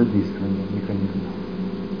оптимальный задействование механизма.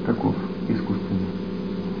 Каков искусственный?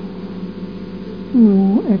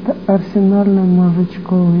 Это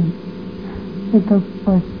арсенально-мозжечковый. Это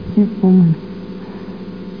по типу,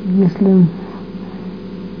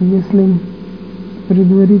 если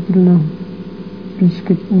предварительно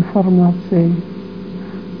пичкать информацией,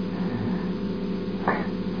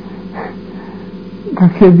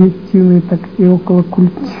 как и объективный, так и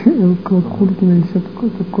околокультный, все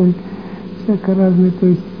такой всяко разный, то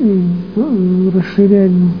есть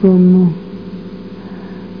расширять зону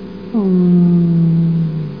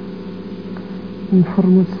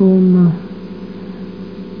информационно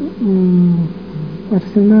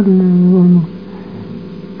арсенальную зону.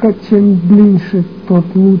 Чем длиннее, тот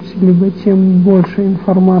лучше, либо чем больше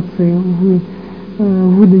информации вы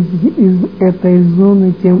выдадите из этой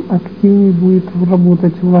зоны, тем активнее будет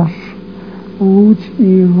работать ваш луч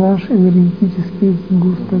и ваш энергетический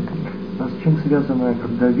сгусток. А с чем связано,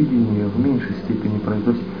 когда видение в меньшей степени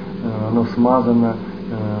происходит, оно смазано,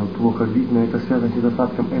 плохо видно, это связано с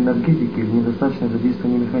недостатком энергетики или недостаточное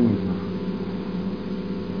задействование механизмов?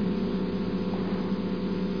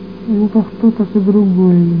 Ну, как то, так и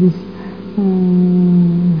другое. Здесь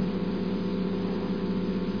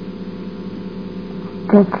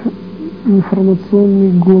как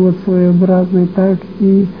информационный голод своеобразный, так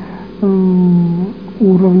и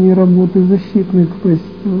уровни работы защитных, то есть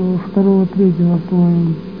второго, третьего слоя.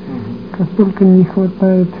 Как только не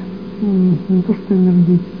хватает не то что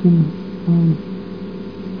энергетики,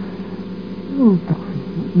 так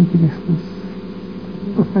интересно,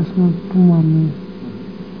 достаточно туманный.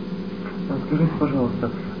 Скажите, пожалуйста,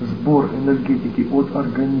 сбор энергетики от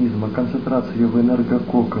организма, концентрация в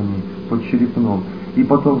энергококоне подчерепном и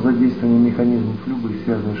потом задействование механизмов любых,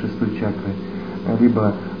 связанных с шестой чакрой,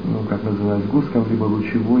 либо, как называют, сгустком, либо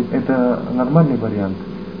лучевой, это нормальный вариант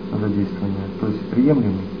задействования, то есть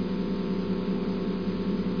приемлемый?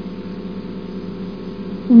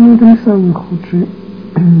 Ну, это не самый худший.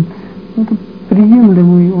 Это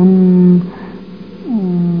приемлемый, он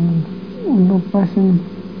он опасен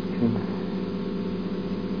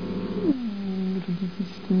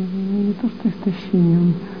энергетическим, не то что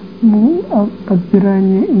истощением,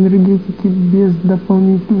 отбирание энергетики без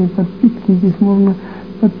дополнительной подпитки. Здесь можно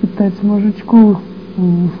подпитать с мозжечковых,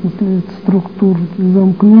 в смысле структур,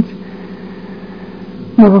 замкнуть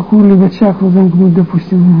на какую-либо чакру, замкнуть,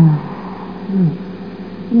 допустим,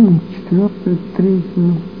 четвертую,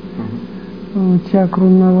 третью чакру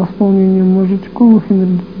на восполнение мозжечковых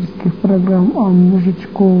энергетических программ, а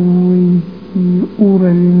мозжечковый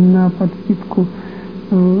уровень на подпитку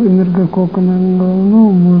энергококона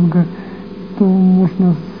головного мозга, то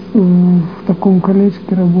можно в таком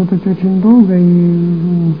колечке работать очень долго и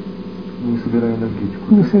не собирая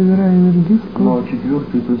энергетику. Не собирая энергетику. Ну а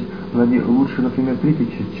четвертый, то есть лучше, например, третий,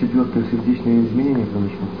 четвертое сердечное изменение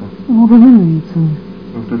начнется? Ну, разумеется.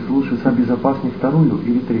 Ну, то есть лучше безопаснее вторую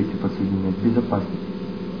или третью подсоединять? Безопаснее?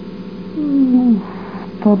 Ну,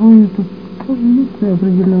 вторую тут тоже есть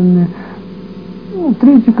определенные. Ну,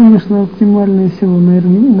 третью, конечно, оптимальнее всего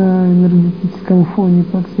на энергетическом фоне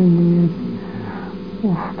подсоединять.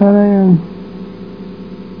 Вторая,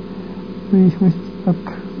 в зависимости от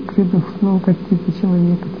крепких снов, от типа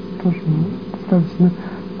человека, тоже достаточно.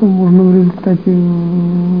 То можно в результате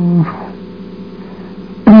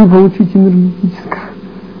получить энергетического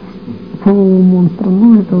полового монстра,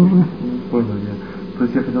 но это уже... Понял я. То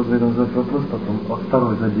есть я хотел задать вопрос потом, а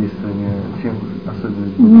второе задействование, чем особенно?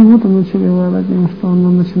 Ну вот оно чревато тем, что оно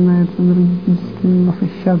начинает энергетически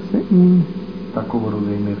насыщаться и... Такого рода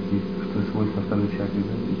энергии, что свойственно второй чакре,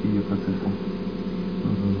 да, и ее процессом.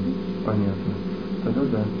 Понятно. Тогда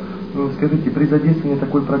да. Ну, скажите, при задействовании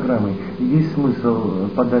такой программы есть смысл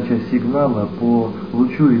подачи сигнала по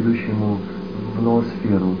лучу, идущему в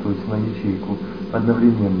ноосферу, то есть на ячейку,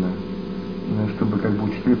 одновременно, чтобы как бы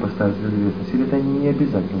учителей поставить в известность? Или это не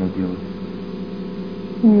обязательно делать?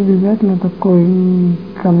 Не обязательно такой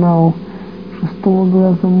канал шестого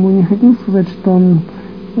глаза. Мы не хотим сказать, что он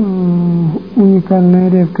уникальная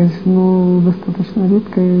редкость, но достаточно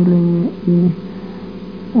редкое явление, и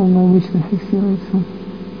он обычно фиксируется.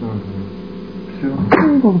 Все.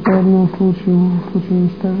 Ну, только по одному случаю, в случае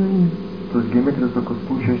уничтожения. То есть геометрия только в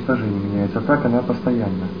случае уничтожения меняется, а так она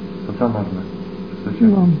постоянно, стационарна.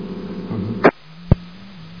 Да.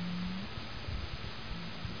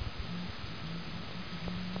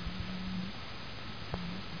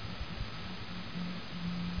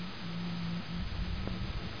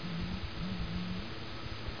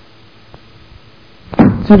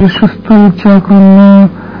 Через шестую чакру на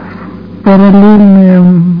параллельные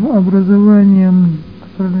образования,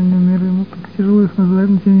 параллельные миры, ну так тяжело их назвать,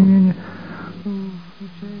 но тем не менее,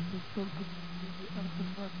 включается столько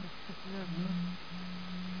артефактов,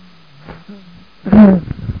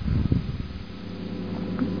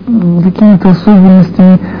 какими-то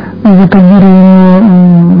особенностями закодирования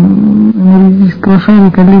энергетического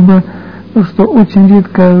шарика, либо что очень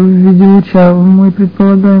редко в виде луча. Мы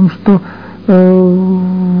предполагаем, что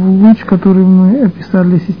луч, который мы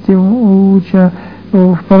описали, систему луча,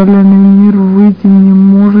 в параллельный мир выйти не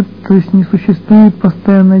может, то есть не существует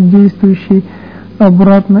постоянно действующий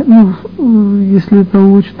обратно, ну, если это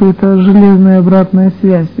луч, то это железная обратная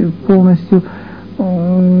связь, полностью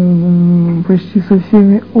почти со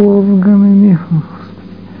всеми органами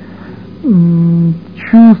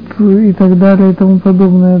чувств и так далее и тому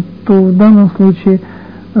подобное, то в данном случае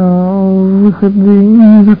выходы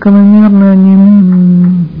незакономерные, они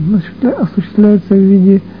осуществляются в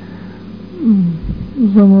виде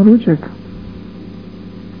заморочек.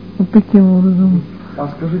 Вот таким образом. А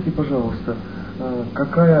скажите, пожалуйста,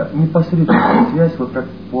 какая непосредственная связь, вот как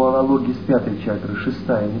по аналогии с пятой чакрой,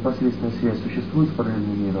 шестая, непосредственная связь существует с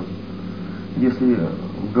параллельным миром? Если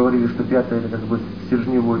говорили, что пятая это как бы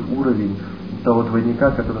стержневой уровень того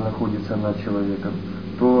двойника, который находится над человеком,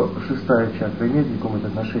 то шестая чакра имеет какое-то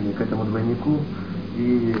отношение к этому двойнику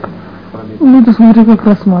и Ну, это смотря как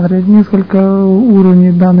рассматривать. Несколько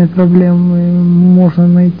уровней данной проблемы можно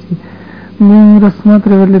найти. Мы не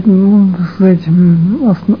рассматривали, ну, так сказать,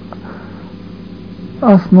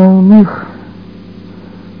 основных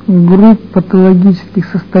групп патологических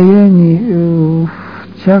состояний в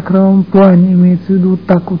чакровом плане, имеется в виду вот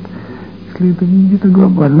так вот, если это где-то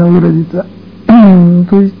глобально выразиться.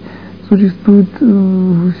 То есть существуют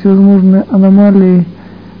всевозможные аномалии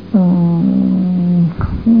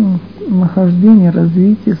нахождения,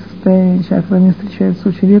 развития, состояния чакры. Они встречаются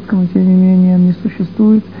очень редко, но тем не менее они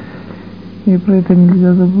существуют. И про это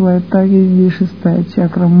нельзя забывать. Так и здесь шестая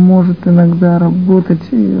чакра может иногда работать,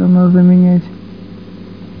 и она заменять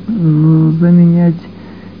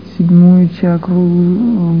седьмую чакру.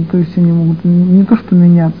 То есть они могут не то что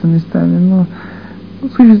меняться местами, но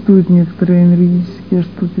существуют некоторые энергетические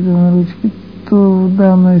штуки, ручки, то в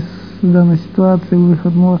данной ситуации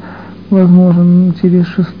выход возможен через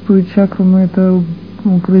шестую чакру, но это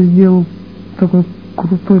к разделу такой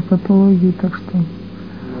крутой патологии, так что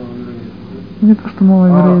не то, что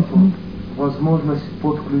маловероятно. Возможность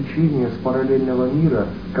подключения с параллельного мира,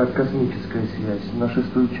 как космическая связь, на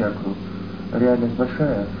шестую чакру, реальность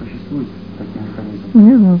большая? Существует такие механизмы?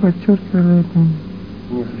 Нет, мы подчеркивали это.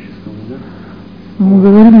 Не существует, да? Мы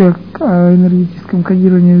говорили о энергетическом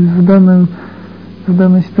кодировании. В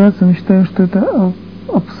данной ситуации мы считаем, что это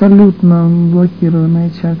абсолютно блокированная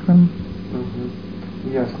чакра.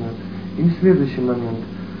 Ясно. И следующий момент.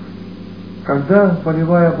 Когда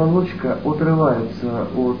полевая оболочка отрывается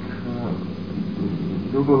от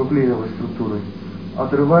другой нуклеиновой структуры,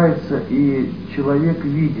 отрывается, и человек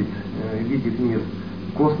видит мир,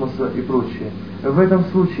 космоса и прочее. В этом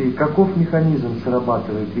случае каков механизм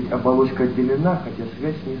срабатывает? Ведь оболочка отделена, хотя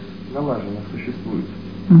связь не налажена, существует.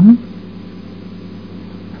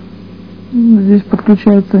 Здесь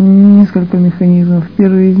подключается несколько механизмов.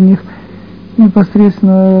 Первый из них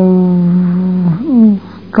непосредственно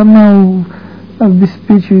канал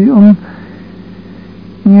обеспечивает, он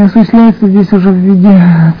не осуществляется здесь уже в виде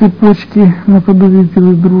цепочки наподобие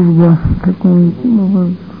пилы дружба, как мы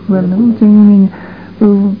сказали, но тем не менее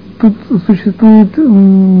тут существует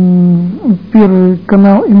первый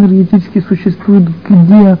канал энергетический, существует,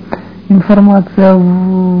 где информация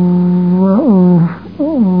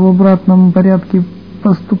в обратном порядке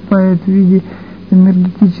поступает в виде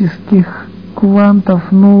энергетических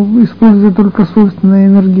квантов, но используя только собственная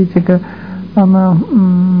энергетика, она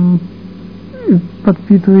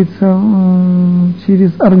подпитывается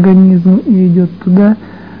через организм и идет туда,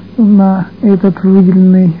 на этот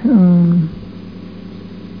выделенный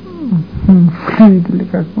флюид, или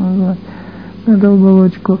как мы называем, эту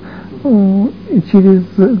оболочку, и через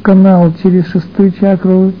канал, через шестую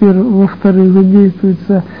чакру, во-вторых,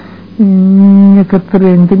 задействуются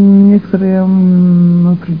некоторые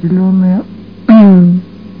определенные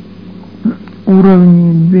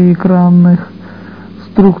уровни биэкранных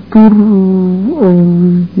структур.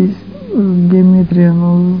 Здесь геометрия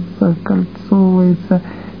закольцовывается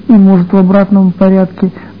и может в обратном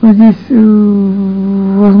порядке. Но здесь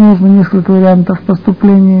возможно несколько вариантов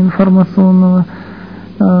поступления информационного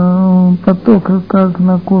потока, как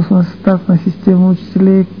на космос, так на систему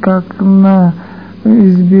учителей, как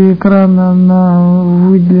из биэкрана на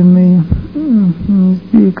выделенный, не из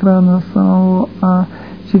биэкрана самого, а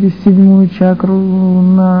через седьмую чакру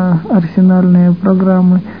на арсенальные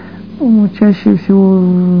программы. Чаще всего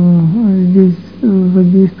здесь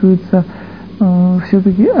задействуются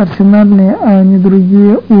все-таки арсенальные, а не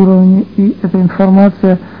другие уровни, и эта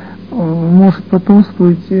информация может потом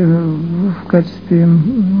всплыть в качестве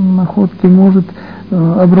находки, может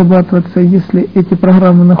обрабатываться, если эти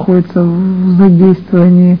программы находятся в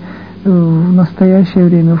задействовании в настоящее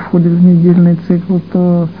время, входят в недельный цикл,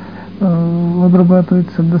 то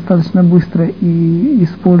обрабатывается достаточно быстро и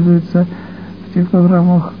используется в тех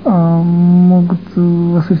программах, могут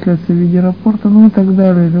осуществляться в виде рапорта, ну и так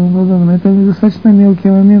далее, и тому подобное. Это достаточно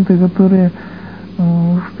мелкие моменты, которые,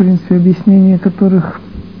 в принципе, объяснение которых,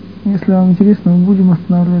 если вам интересно, мы будем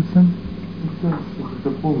останавливаться. Это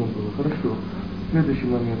полно было. Хорошо. Следующий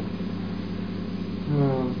момент.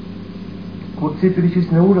 Вот все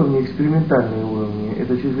перечисленные уровни, экспериментальные уровни,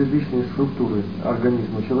 это через различные структуры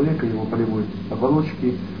организма человека, его полевой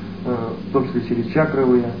оболочки, в том числе через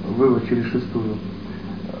чакровые, вывод через шестую.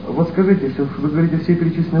 Вот скажите, если вы говорите, все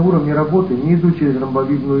перечисленные уровни работы не идут через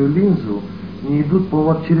ромбовидную линзу, не идут по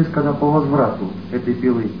возврату этой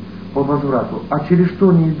пилы, по возврату. А через что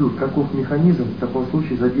они идут? Каков механизм в таком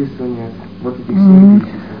случае задействования вот этих всех перечисленных?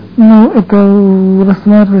 Ну, это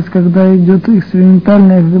рассматривается, когда идет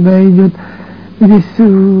экспериментальное, когда идет, здесь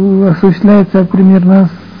осуществляется примерно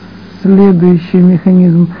следующий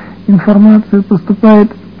механизм. Информация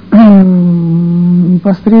поступает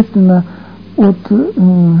непосредственно от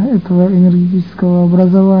этого энергетического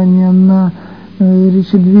образования на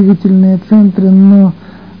речедвигательные центры, но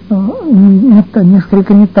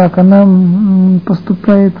несколько не так. Она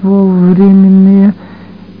поступает во временные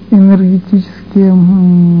энергетические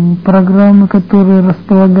программы, которые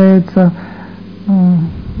располагаются,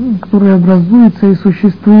 которые образуются и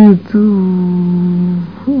существуют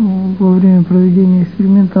во время проведения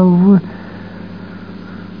эксперимента в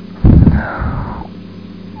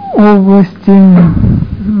области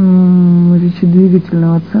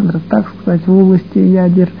речедвигательного центра, так сказать, в области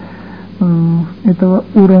ядер этого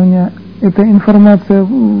уровня. Эта информация,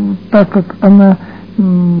 так как она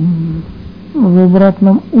в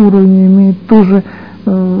обратном уровне имеет тоже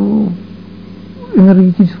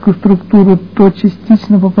энергетическую структуру, то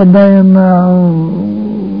частично попадая на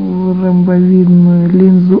ромбовидную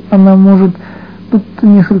линзу, она может, тут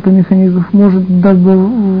несколько механизмов, может,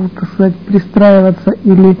 дабы, так сказать, пристраиваться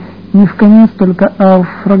или не в конец только, а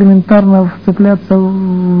фрагментарно вцепляться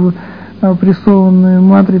в прессованную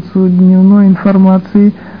матрицу дневной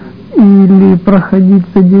информации, или проходить,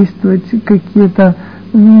 задействовать какие-то,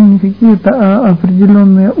 не какие-то, а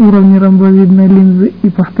определенные уровни ромбовидной линзы и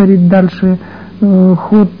повторить дальше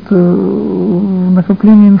ход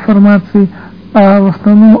накопления информации, а в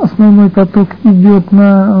основном основной поток идет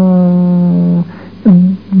на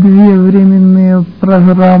две временные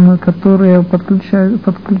программы, которые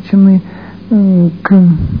подключены к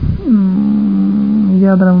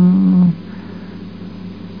ядрам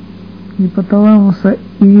гипоталамуса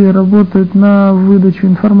и работают на выдачу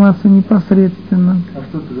информации непосредственно. А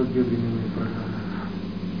что это за две временные программы?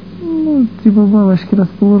 Ну, типа бабочки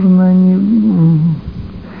расположены, они,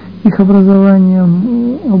 их образование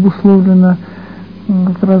обусловлено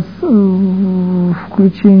как раз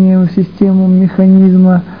включением в систему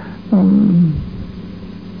механизма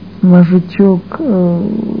мозжечок,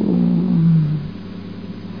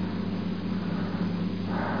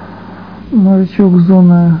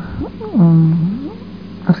 зона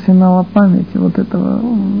арсенала памяти, вот этого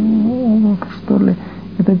облака, что ли.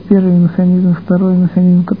 Это первый механизм. Второй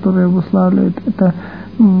механизм, который обуславливает, это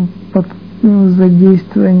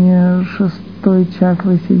задействование шестой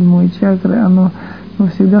чакры, седьмой чакры. Оно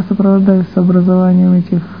всегда сопровождается образованием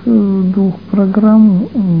этих двух программ,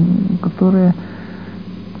 которые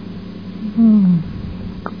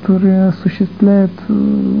осуществляют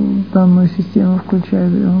данную систему, включая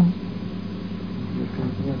ее.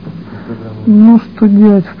 Ну, что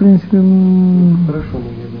делать, в принципе... Хорошо,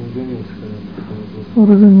 мы не вернемся к этому.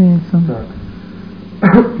 Разумеется.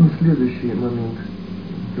 Так. Следующий момент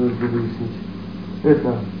должен выяснить.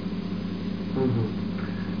 Это,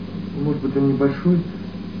 может быть, он небольшой.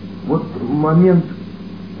 Вот момент,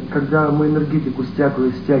 когда мы энергетику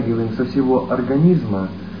стягиваем со всего организма,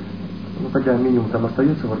 ну, хотя минимум там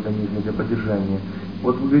остается в организме для поддержания.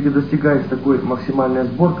 Вот где достигается такой максимальная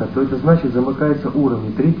сборка, то это значит замыкается уровни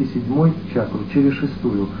 3-7 чакру через 6.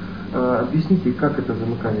 Объясните, как это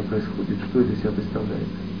замыкание происходит, что это из себя представляет?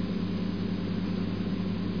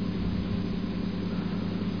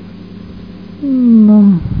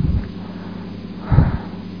 Ну,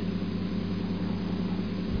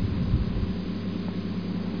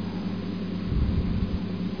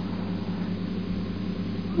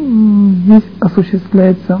 здесь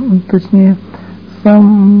осуществляется, точнее,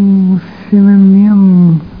 сам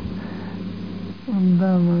феномен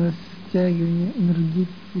данного стягивания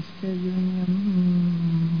энергетики, стягивания,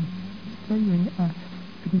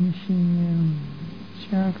 перемещение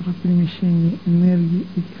чакр, перемещение энергии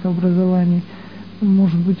этих образований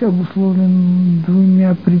может быть обусловлен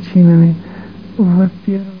двумя причинами.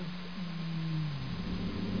 Во-первых,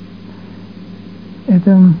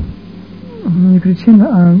 это не причина,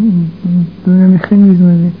 а двумя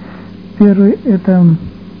механизмами. Первый – это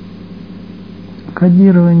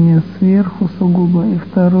кодирование сверху сугубо, и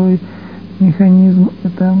второй механизм –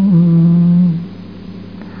 это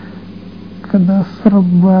когда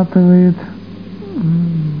срабатывает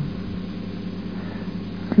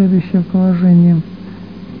следующее положение.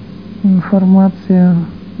 Информация,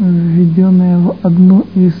 введенная в одну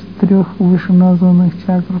из 3 вышеназванных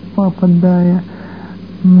чакр, попадая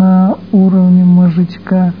на уровне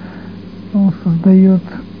мозжечка, он создает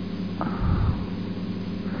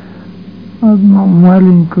одну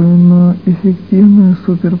маленькую, но эффективную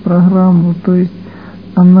суперпрограмму, то есть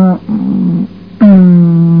она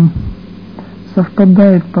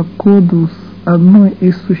совпадает по коду с одной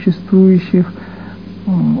из существующих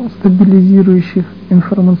стабилизирующих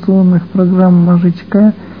информационных программ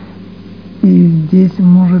мозжечка, и здесь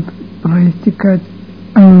может проистекать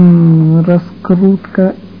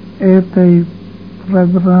раскрутка этой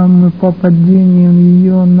программы попадением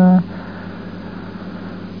ее на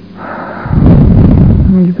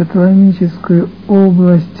гипоталамическую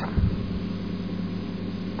область.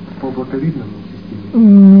 По облаковидному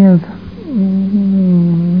системе? Нет,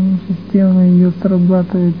 система ее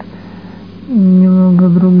срабатывает немного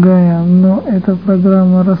другая, но эта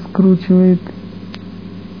программа раскручивает,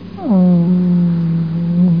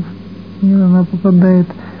 она попадает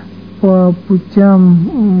по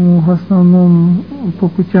путям, в основном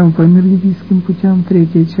по энергетическим путям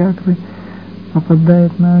 3-й чакры,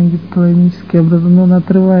 попадает на гипоталамические образования, но она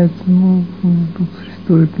отрывается, тут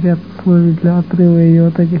существует ряд условий для отрыва ее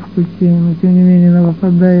от этих путей, но тем не менее она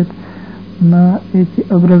попадает на эти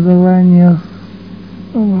образования,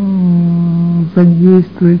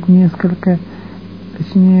 задействует несколько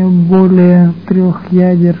точнее более 3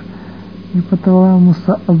 ядер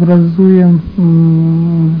гипоталамуса, образуя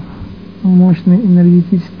мощный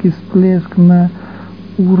энергетический всплеск на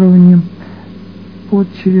уровне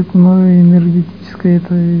подчерепной энергетической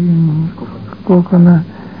кокона,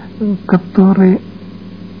 который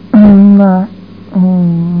на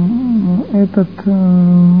этот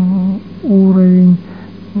уровень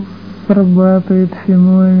срабатывает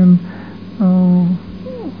феномен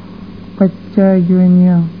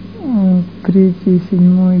подтягивания 3 и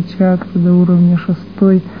 7 чакры до уровня 6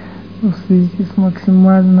 в связи с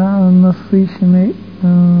максимально насыщенной,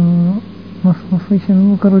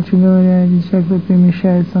 короче говоря, эти чакры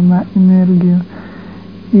перемещаются на энергию.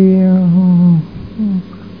 И,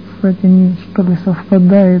 кстати, не что ли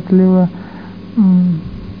совпадает, либо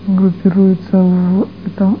группируется в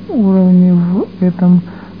этом уровне, в этом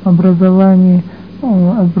образовании,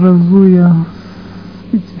 образуя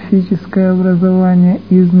специфическое образование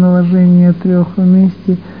из наложения 3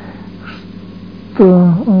 вместе,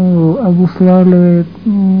 что обуславливает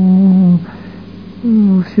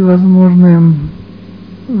всевозможные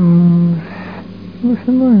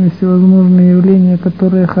феномены, всевозможные явления,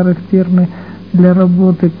 которые характерны для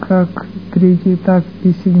работы как 3, так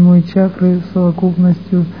и 7 чакры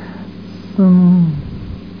совокупностью с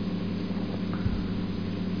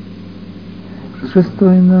 6.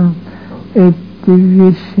 На эти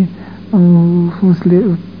вещи, в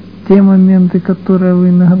смысле, те моменты, которые вы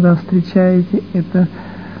иногда встречаете, это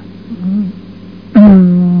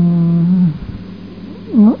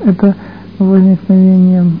это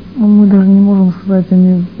возникновение, мы даже не можем сказать,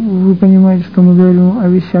 вы понимаете, что мы говорим о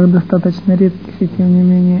вещах достаточно редких, и тем не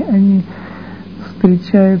менее они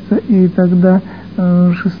встречаются, и тогда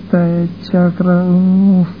 6 чакра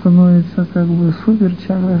становится как бы супер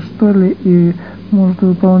чакра, что ли, и может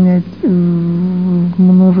выполнять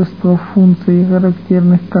множество функций,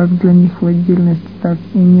 характерных как для них в отдельности, так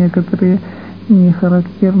и некоторые не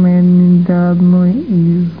характерные ни для одной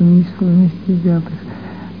из них вместе взятых.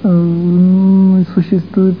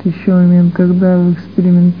 Существует еще момент, когда в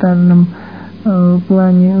экспериментальном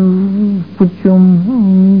плане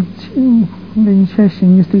путем не чаще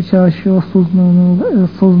не встречалось еще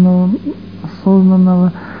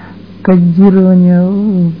осознанного кодирования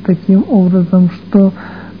таким образом, что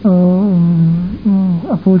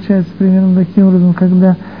получается примерно таким образом,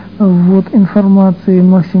 когда ввод информации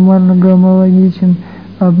максимально гомологичен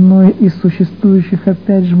одной из существующих,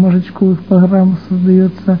 опять же, мозжечковых программ,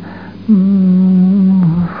 создается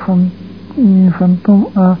не фантом,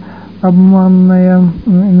 а обманная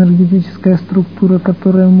энергетическая структура,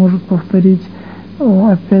 которая может повторить,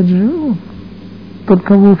 опять же,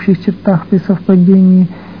 только в общих чертах при совпадении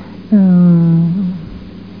 7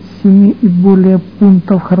 и более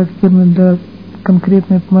пунктов, характерных для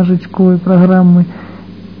конкретной мозжечковой программы,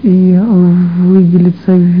 и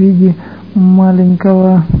выделиться в виде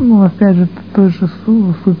маленького, опять же, той же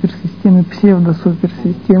суперсистемы,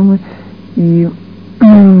 псевдосуперсистемы, и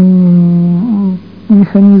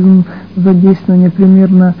механизм задействования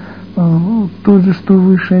примерно тот же, что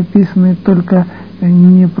выше описанный, только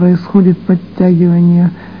не происходит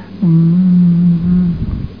подтягивание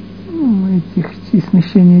и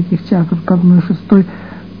смещение этих чакр к 1/6,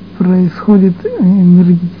 происходит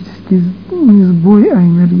энергетический не сбой, а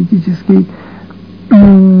энергетический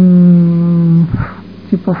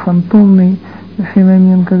типа фантомный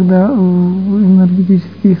феномен, когда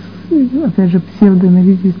энергетический, опять же,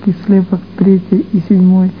 псевдоэнергетический слепок 3 и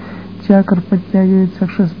 7 чакр подтягивается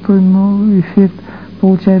к 6, но эффект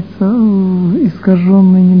получается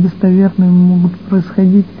искаженный, недостоверный, могут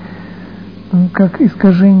происходить как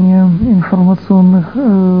искажение информационных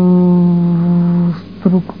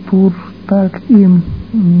структур, так и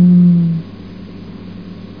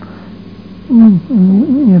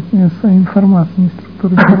информации, не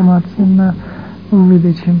структур информации на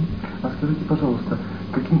выдаче. А скажите, пожалуйста,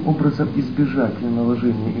 каким образом избежать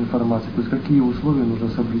наложения информации, то есть какие условия нужно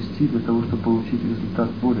соблюсти для того, чтобы получить результат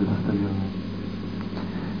более достоверный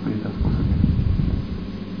при этом способе?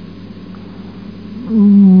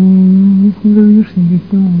 Не добьешься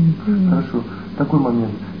никаким. Хорошо. Такой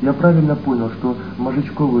момент. Я правильно понял, что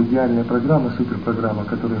мозжечковая идеальная программа, суперпрограмма,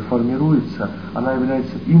 которая формируется, она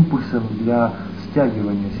является импульсом для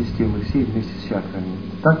стягивания системы всей вместе с чакрами.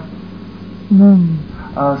 Так? Да.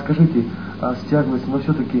 А скажите, стягивается, но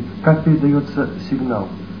все-таки как передается сигнал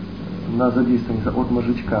на задействование от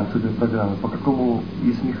мозжечка, от суперпрограммы, по какому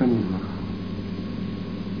из механизмов?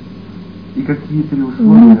 И какие 3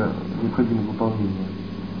 условия необходимо выполнения?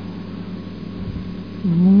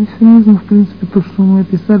 Механизм, в принципе, то, что мы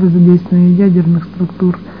описали, задействование ядерных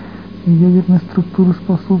структур. Ядерные структуры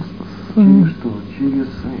Через что? Через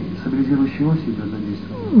стабилизирующие оси идет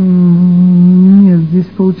задействование? Нет, здесь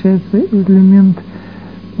получается элемент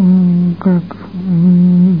как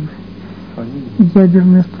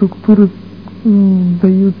ядерные структуры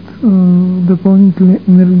дают дополнительную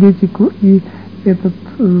энергетику, и этот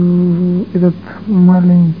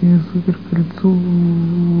маленькое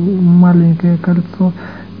кольцо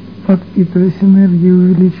подпитываясь энергией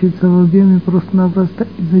увеличивается в объеме просто-напросто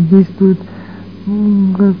и задействует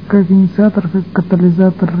как инициатор, как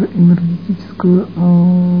катализатор энергетический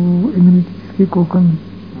кокон.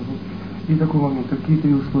 И такой момент, какие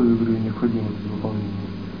 3 условия игры необходимы для выполнения?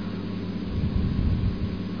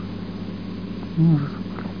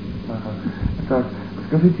 Ага. Так,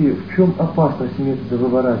 скажите, в чем опасность метода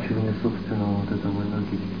выворачивания собственного вот этого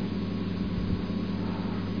энергетики?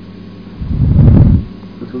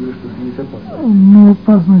 Вы говорите, что есть опасность?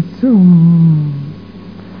 Опасность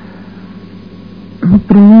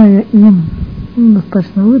прямая и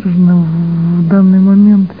достаточно выражена в данный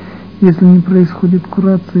момент. Если не происходит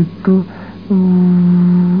курации, то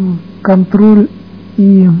контроль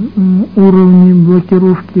и уровни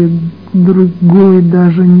блокировки другой,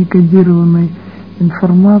 даже не кодированной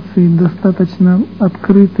информации достаточно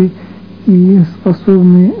открыты и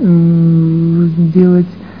способны сделать,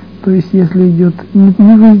 то есть если идет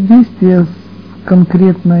не воздействие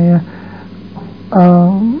конкретное,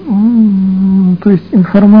 то есть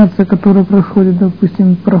информация, которая проходит,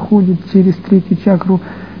 допустим, проходит через 3-ю чакру,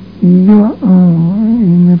 ее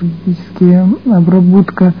энергетическая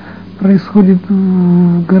обработка происходит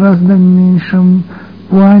в гораздо меньшем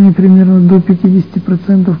плане, примерно до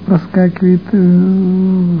 50% проскакивает,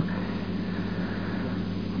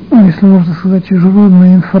 если можно сказать,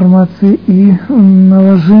 чужеродной информации и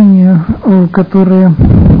наложения, которые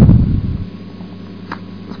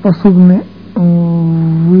способны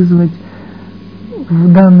вызвать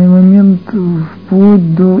в данный момент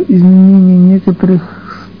вплоть до изменения некоторых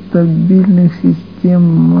стабильных систем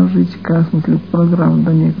мозжечка, в смысле программ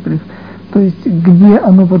до некоторых, то есть где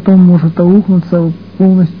оно потом может аукнуться,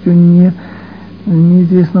 полностью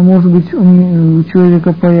неизвестно. Может быть, у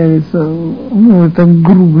человека появится, это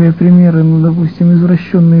грубые примеры, допустим,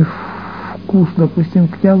 извращенный вкус, допустим,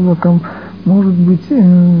 к яблокам, может быть,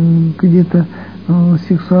 где-то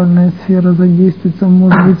сексуальная сфера задействуется,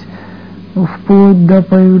 может быть, вплоть до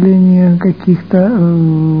появления каких-то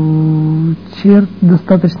черт,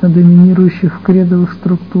 достаточно доминирующих в кредовых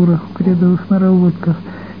структурах, в кредовых наработках.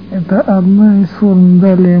 Это одна из форм.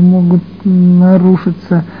 Далее могут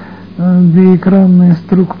нарушиться биэкранные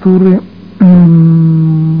структуры.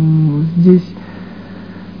 Здесь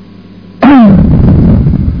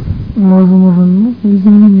возможно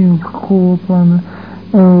изменение какого плана.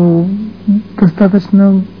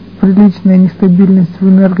 Достаточно приличная нестабильность в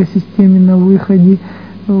энергосистеме на выходе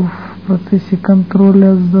в процессе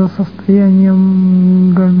контроля за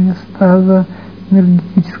состоянием гомеостаза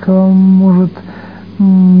энергетического может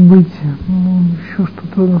быть, еще что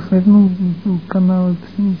трудно сказать, каналы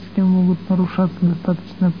психические могут нарушаться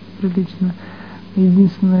достаточно прилично.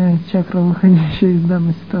 Единственная чакра, выходящая из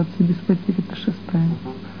данной ситуации без потери, это 6-я.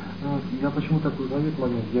 Я почему так узнаю этот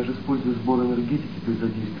момент? Я же использую сбор энергетики при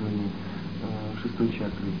задействовании 6-й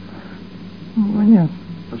чакры. Понятно.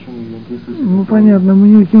 Почему я интересуюсь? Понятно, мы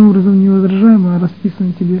никаким образом не возражаем, а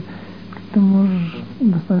расписываем тебе, как ты можешь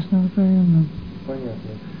достаточно откровенно.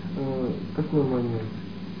 Понятно. Какой момент,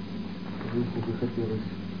 если бы хотелось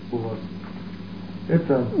у вас?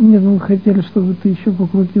 Это... Нет, мы хотели, чтобы ты еще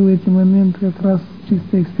покрутил эти моменты как раз с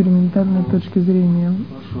чисто экспериментальной точки зрения.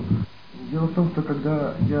 Хорошо. Дело в том, что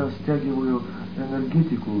когда я стягиваю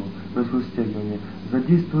энергетику, происходит стягивание,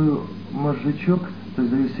 задействую мозжечок, то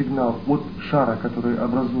есть даю сигнал от шара, который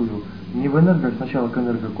образую не в сначала к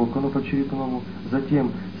энергококону по-черепному,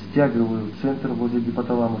 затем стягиваю в центр возле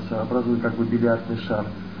гипоталамуса, образую как бы бильярдный шар.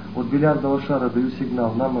 От бильярдного шара даю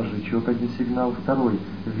сигнал на мозжечок, один сигнал, второй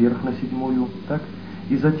вверх на 7-ю, так?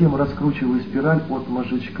 И затем раскручиваю спираль от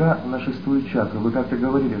мозжечка на 6-ю чакру. Вы как-то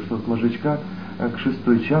говорили, что от мозжечка к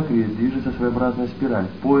 6-й чакре движется своеобразная спираль.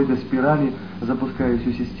 По этой спирали запускаю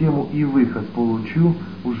всю систему и выход по лучу,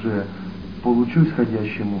 уже по лучу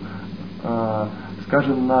исходящему,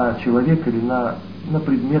 скажем, на человека или на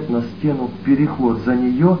предмет, на стену, переход за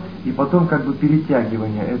нее и потом как бы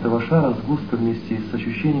перетягивание этого шара сгустка вместе с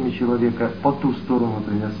ощущениями человека по ту сторону,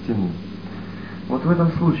 например, стены. Вот в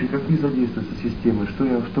этом случае какие задействуются системы,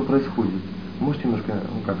 что происходит? Можете немножко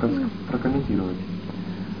прокомментировать?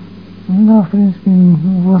 Да, в принципе,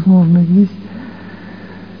 возможно, здесь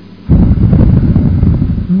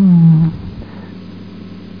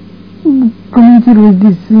комментировать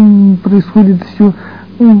здесь происходит все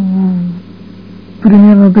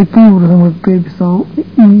примерно таким образом, как ты описал,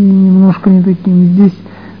 и немножко не таким. Здесь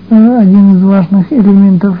один из важных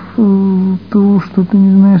элементов того, что ты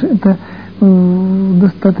не знаешь, это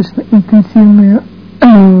достаточно интенсивные,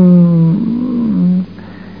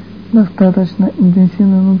 но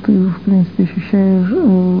ты в принципе ощущаешь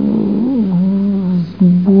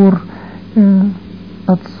сбор,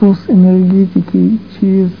 отсос энергетики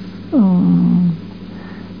через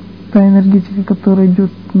та энергетика, которая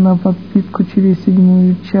идет на подпитку через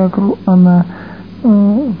 7-ю чакру, она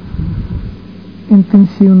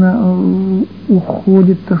интенсивно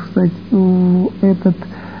уходит, так сказать, в этот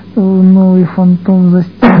новый фантом за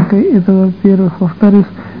стенкой. Это, во-первых. Во-вторых,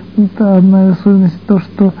 это одна из особенностей, то,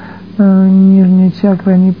 что нижние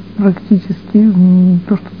чакры, они практически,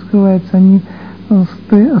 то, что скрывается, они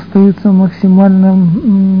остаются максимально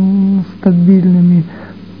стабильными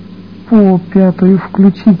по 5-й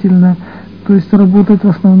включительно. То есть работают в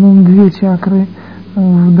основном 2 чакры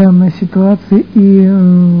в данной ситуации, и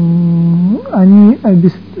они,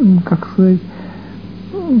 как сказать,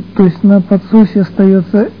 то есть на подсосе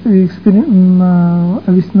остается на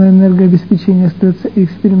энергообеспечение остается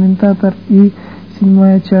экспериментатор и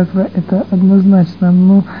 7-я чакра, это однозначно.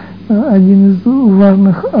 Но один из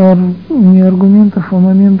важных не аргументов, а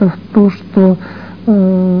моментов то, что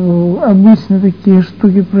обычно такие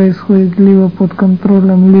штуки происходят либо под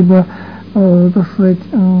контролем, либо, так сказать,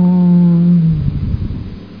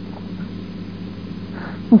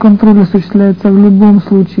 контроль осуществляется в любом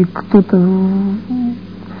случае. Кто-то,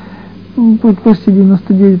 почти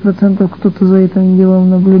 99% кто-то за этим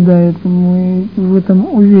делом наблюдает. Мы в этом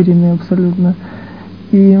уверены абсолютно.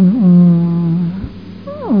 И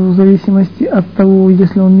в зависимости от того,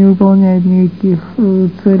 если он не выполняет никаких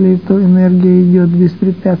целей, то энергия идет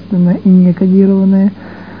беспрепятственно и не кодированная,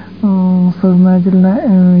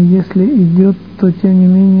 сознательно. Если идет, то тем не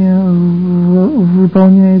менее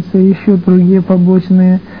выполняются еще другие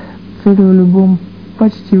побочные цели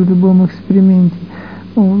почти в любом эксперименте.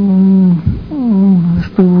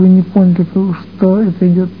 Чтобы вы не поняли, что это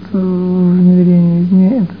идет в измерении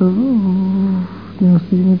извне, это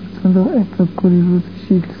 99% это курирует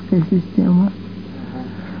учительская система.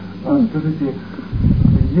 Скажите,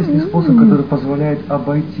 есть ли способ, который позволяет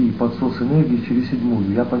обойти подсос энергии через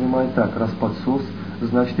 7-ю? Я понимаю так, раз подсос,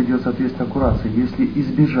 значит идет соответственно курация. Если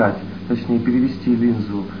избежать, точнее перевести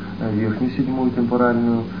линзу верхнюю 7-ю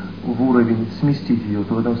темпоральную в уровень, сместить ее,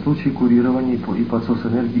 то в этом случае курирование и подсос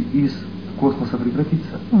энергии из космоса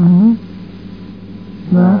прекратится. Угу.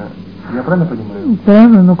 Да. Я правильно понимаю?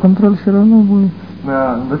 Правильно, но контроль все равно будет.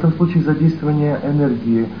 В этом случае задействование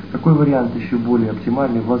энергии, какой вариант еще более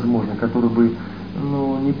оптимальный, возможно, который бы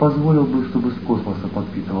не позволил бы, чтобы с космоса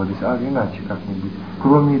подпитывались, а иначе как-нибудь,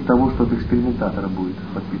 кроме того, что от экспериментатора будет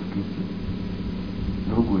подпитка идти?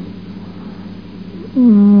 Другой.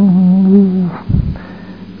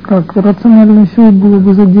 Как рациональнее всего было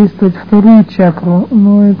бы задействовать 2-ю чакру,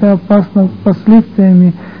 но это опасно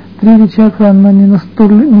последствиями. 3-я чакра, она не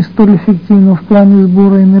столь эффективна в плане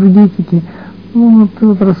сбора энергетики. Ты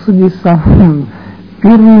вот рассуди сам.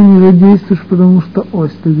 1-ю не задействуешь, потому что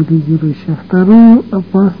ось стабилизирующая. 2-ю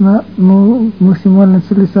опасно, но максимально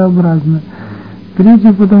целесообразно.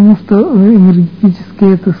 3-ю, потому что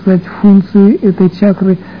энергетические, так сказать, функции этой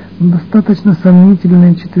чакры достаточно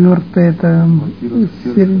сомнительные. 4-я это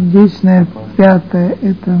сердечная, 5-я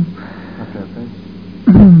это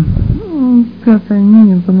 5-я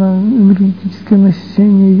нет, она энергетическое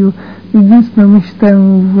насыщение ее. Единственное, мы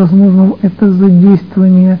считаем возможным, это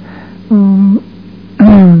задействование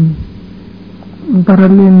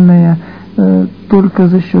параллельное только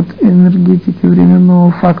за счет энергетики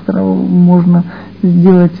временного фактора. Можно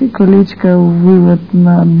сделать колечко, вывод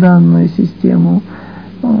на данную систему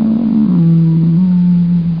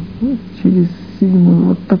через 7-ю,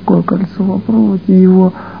 вот такое кольцо попробовать, и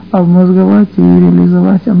его обмозговать и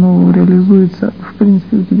реализовать. Оно реализуется, в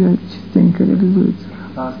принципе, у тебя частенько реализуется.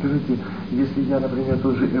 Скажите, если я, например,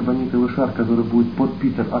 тот же эбонитовый шар, который будет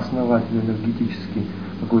подпитан основательно энергетически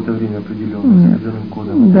какое-то время определенное, с определенным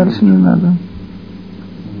кодом. Дальше не надо.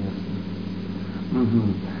 Угу.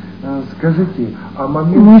 Скажите, а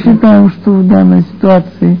момент... Мы считаем, что в данной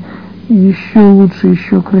ситуации еще лучше,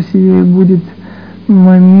 еще красивее будет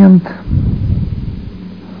момент.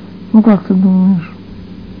 Как ты думаешь?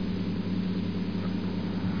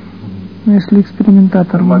 Если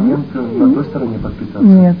экспериментатор... Момент на той стороне подпитаться?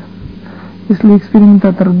 Нет. Если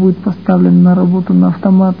экспериментатор будет поставлен на работу на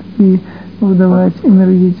автомат и выдавать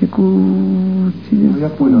энергетику через... я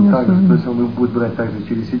понял, так же, то есть он будет брать также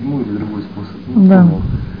через 7-ю или другой способ. Да. Понял.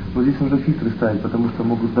 Но здесь нужно фильтры ставить, потому что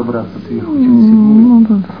могут добраться сверху через 7-ю.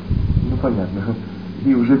 Да. Понятно.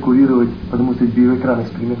 и уже курировать, потому что биоэкран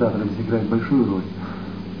экспериментатора здесь играет большую роль.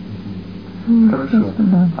 Хорошо.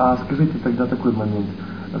 Да. А скажите тогда такой момент.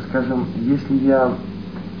 Скажем, если я,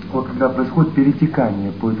 вот когда происходит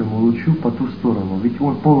перетекание по этому лучу по ту сторону, ведь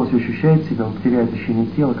он полностью ощущает себя, он теряет ощущение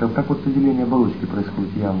тела, как вот соделение оболочки происходит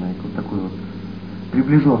явное, вот такой вот,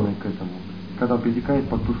 приближенный к этому, когда он перетекает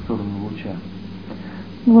по ту сторону луча.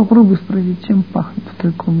 Попробуй спросить, чем пахнет в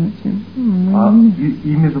той комнате.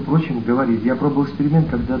 И между прочим, говорит, я пробовал эксперимент,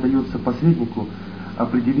 когда дается посреднику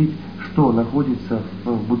определить, что находится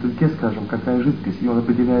в бутыльке, скажем, какая жидкость, и он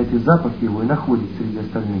определяет и запах его, и находит среди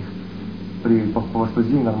остальных по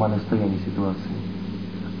воспроизведению нормального состояния ситуации.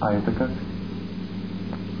 А это как?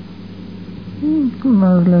 На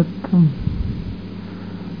мой взгляд,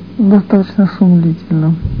 достаточно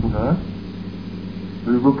сумлительно. Да?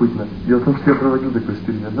 Любопытно. Дело в том, что я проводил такой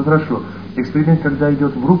эксперимент. Ну хорошо. Эксперимент, когда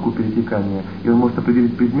идет в руку перетекание, и он может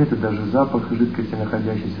определить предметы, даже запах жидкости,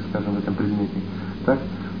 находящейся, скажем, в этом предмете. Так?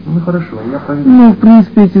 Ну хорошо, я проверю. Ну, в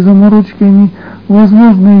принципе, эти заморочки, они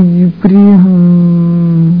возможны и при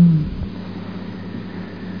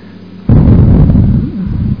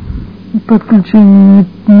подключении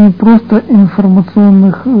не просто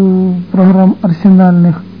информационных программ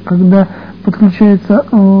арсенальных, когда подключаются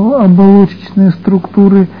оболочечные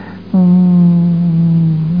структуры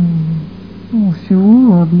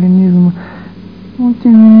всего организма. Но,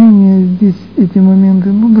 тем не менее, здесь эти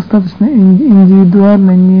моменты достаточно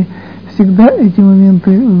индивидуально, не всегда эти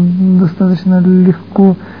моменты достаточно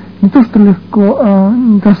легко, не то что легко, а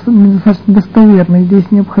достаточно достоверно.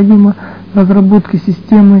 Здесь необходима разработка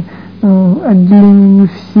системы отделения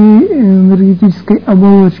всей энергетической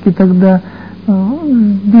оболочки, тогда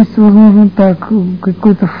здесь возможно так,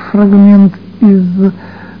 какой-то фрагмент из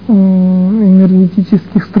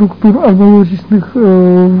энергетических структур оболочечных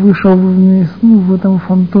вышел вниз, в этом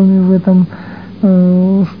фантоме, в этом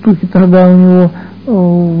штуке, тогда у него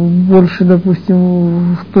больше,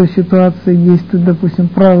 допустим, в той ситуации действует, допустим,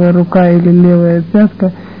 правая рука или левая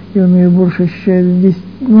пятка, и он ее больше ощущает здесь.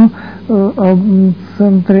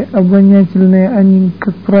 Центры обонятельные, они,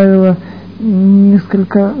 как правило, они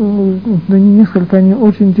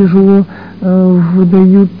очень тяжело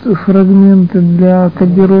выдают фрагменты для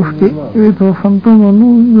кодировки этого фантома.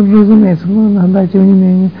 Разумеется, иногда, тем не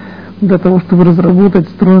менее, для того, чтобы разработать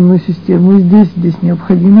встроенную систему, здесь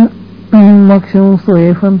необходимо максимум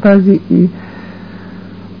своей фантазии и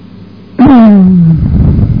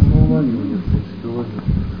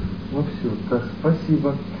Все, так,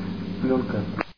 спасибо. Пленка.